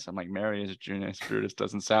Marius. I'm like, Marius Junius Brutus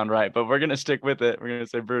doesn't sound right, but we're gonna stick with it. We're gonna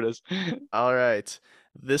say Brutus. All right.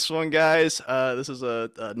 This one, guys, this is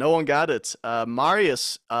no one got it.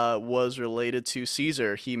 Marius was related to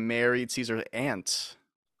Caesar. He married Caesar's aunt.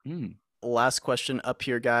 Last question up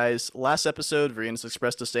here, guys. Last episode, Vorenus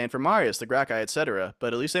expressed disdain for Marius, the Gracchi, etc.,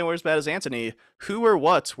 but at least they weren't as bad as Antony. Who or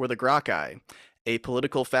what were the Gracchi? A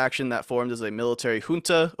political faction that formed as a military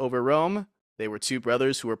junta over Rome. They were two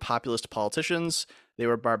brothers who were populist politicians. They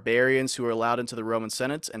were barbarians who were allowed into the Roman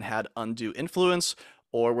Senate and had undue influence.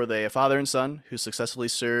 Or were they a father and son who successfully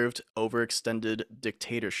served overextended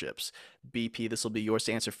dictatorships? BP, this will be yours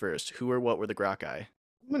to answer first. Who or what were the Gracchi?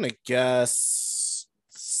 I'm going to guess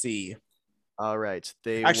C. All right.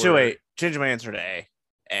 Wait. Change my answer to A.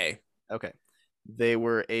 A. Okay. They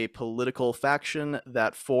were a political faction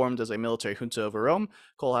that formed as a military junta over Rome.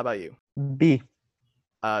 Cole, how about you? B.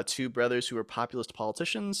 Two brothers who were populist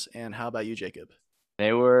politicians. And how about you, Jacob?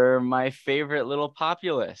 They were my favorite little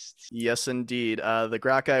populists. Yes, indeed. The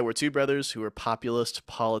Gracchi were two brothers who were populist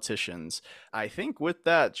politicians. I think with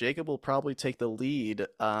that, Jacob will probably take the lead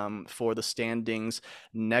for the standings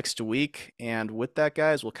next week. And with that,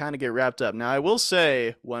 guys, we'll kind of get wrapped up. Now, I will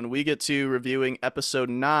say, when we get to reviewing episode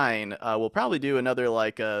 9, we'll probably do another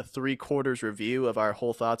like 3/4 review of our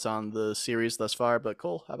whole thoughts on the series thus far. But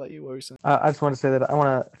Cole, how about you? What were you saying? I just want to say that I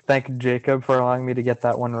want to thank Jacob for allowing me to get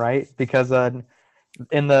that one right, because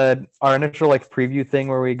in our initial preview thing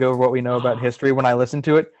where we go over what we know about history, when I listen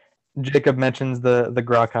to it, Jacob mentions the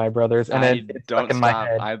Gracchi brothers, and it stuck in my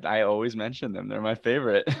head. I always mention them. They're my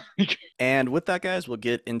favorite. And with that, guys, we'll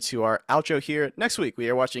get into our outro here. Next week, we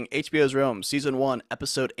are watching HBO's Rome, Season 1,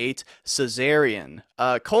 Episode 8, Caesarion.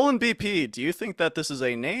 Cole and BP, do you think that this is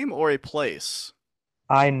a name or a place?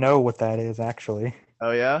 I know what that is, actually.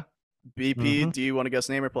 Oh, yeah? BP, do you want to guess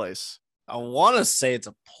name or place? I want to say it's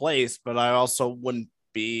a place, but I also wouldn't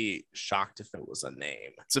be shocked if it was a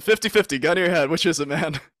name. It's a 50-50. Gun to your head. Which is it,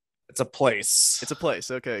 man? It's a place. It's a place.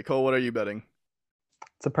 Okay. Cole, what are you betting?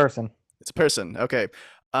 It's a person. It's a person. Okay.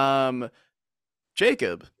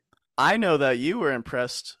 Jacob, I know that you were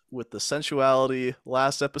impressed with the sensuality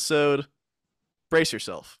last episode. Brace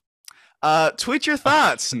yourself. Tweet your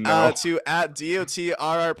thoughts to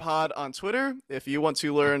 @DOTRRPod on Twitter if you want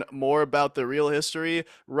to learn more about the real history.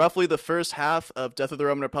 Roughly the first half of Death of the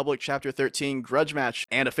Roman Republic, Chapter 13, Grudge Match,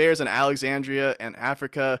 and affairs in Alexandria and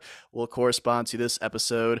Africa will correspond to this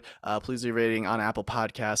episode. Please leave a rating on Apple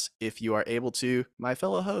Podcasts if you are able to. My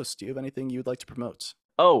fellow host, do you have anything you would like to promote?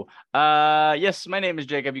 Yes, my name is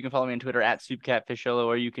Jacob. You can follow me on Twitter @SoupCatFishOlo,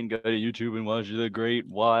 or you can go to YouTube and watch The Great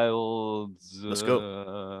Wilds. Let's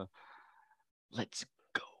go. Let's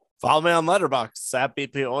go. Follow me on Letterboxd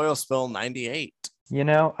 @BPOilSpill98. You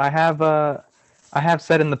know, I have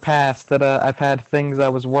said in the past that I've had things I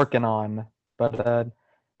was working on, but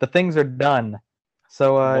the things are done.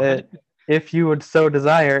 So if you would so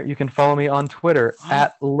desire, you can follow me on Twitter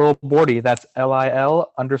 @LilBorty. That's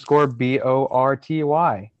LIL_BORTY.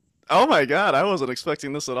 Oh my god, I wasn't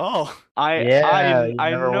expecting this at all. I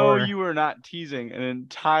know you were not teasing an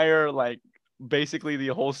entire basically the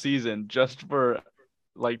whole season just for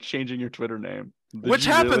changing your Twitter name. Which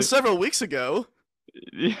happened several weeks ago.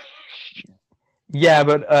 Yeah,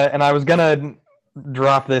 but and I was gonna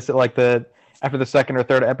drop this at after the second or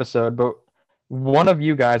third episode, but one of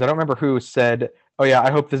you guys, I don't remember who, said, "Oh yeah, I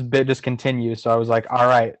hope this bit just continues." So I was like, "All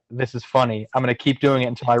right, this is funny. I'm gonna keep doing it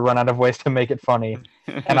until I run out of ways to make it funny."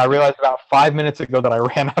 And I realized about 5 minutes ago that I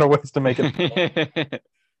ran out of ways to make it funny.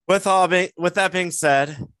 With that being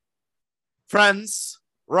said, friends,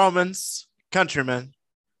 Romans, countrymen,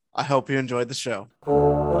 I hope you enjoyed the show.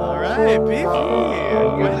 All right, Beefy.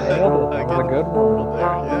 You nailed it. That was a good one.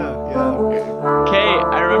 Yeah. Okay,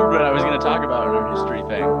 I remember what I was going to talk about in our history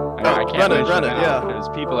thing. I can't run it, mention yeah. now because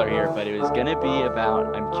people are here, but it was going to be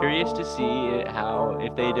about. I'm curious to see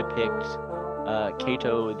if they depict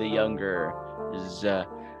Cato the Younger's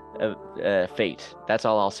fate. That's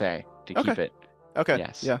all I'll say to keep it. Okay.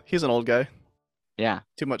 Yes. Yeah, he's an old guy. Yeah.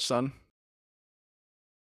 Too much sun.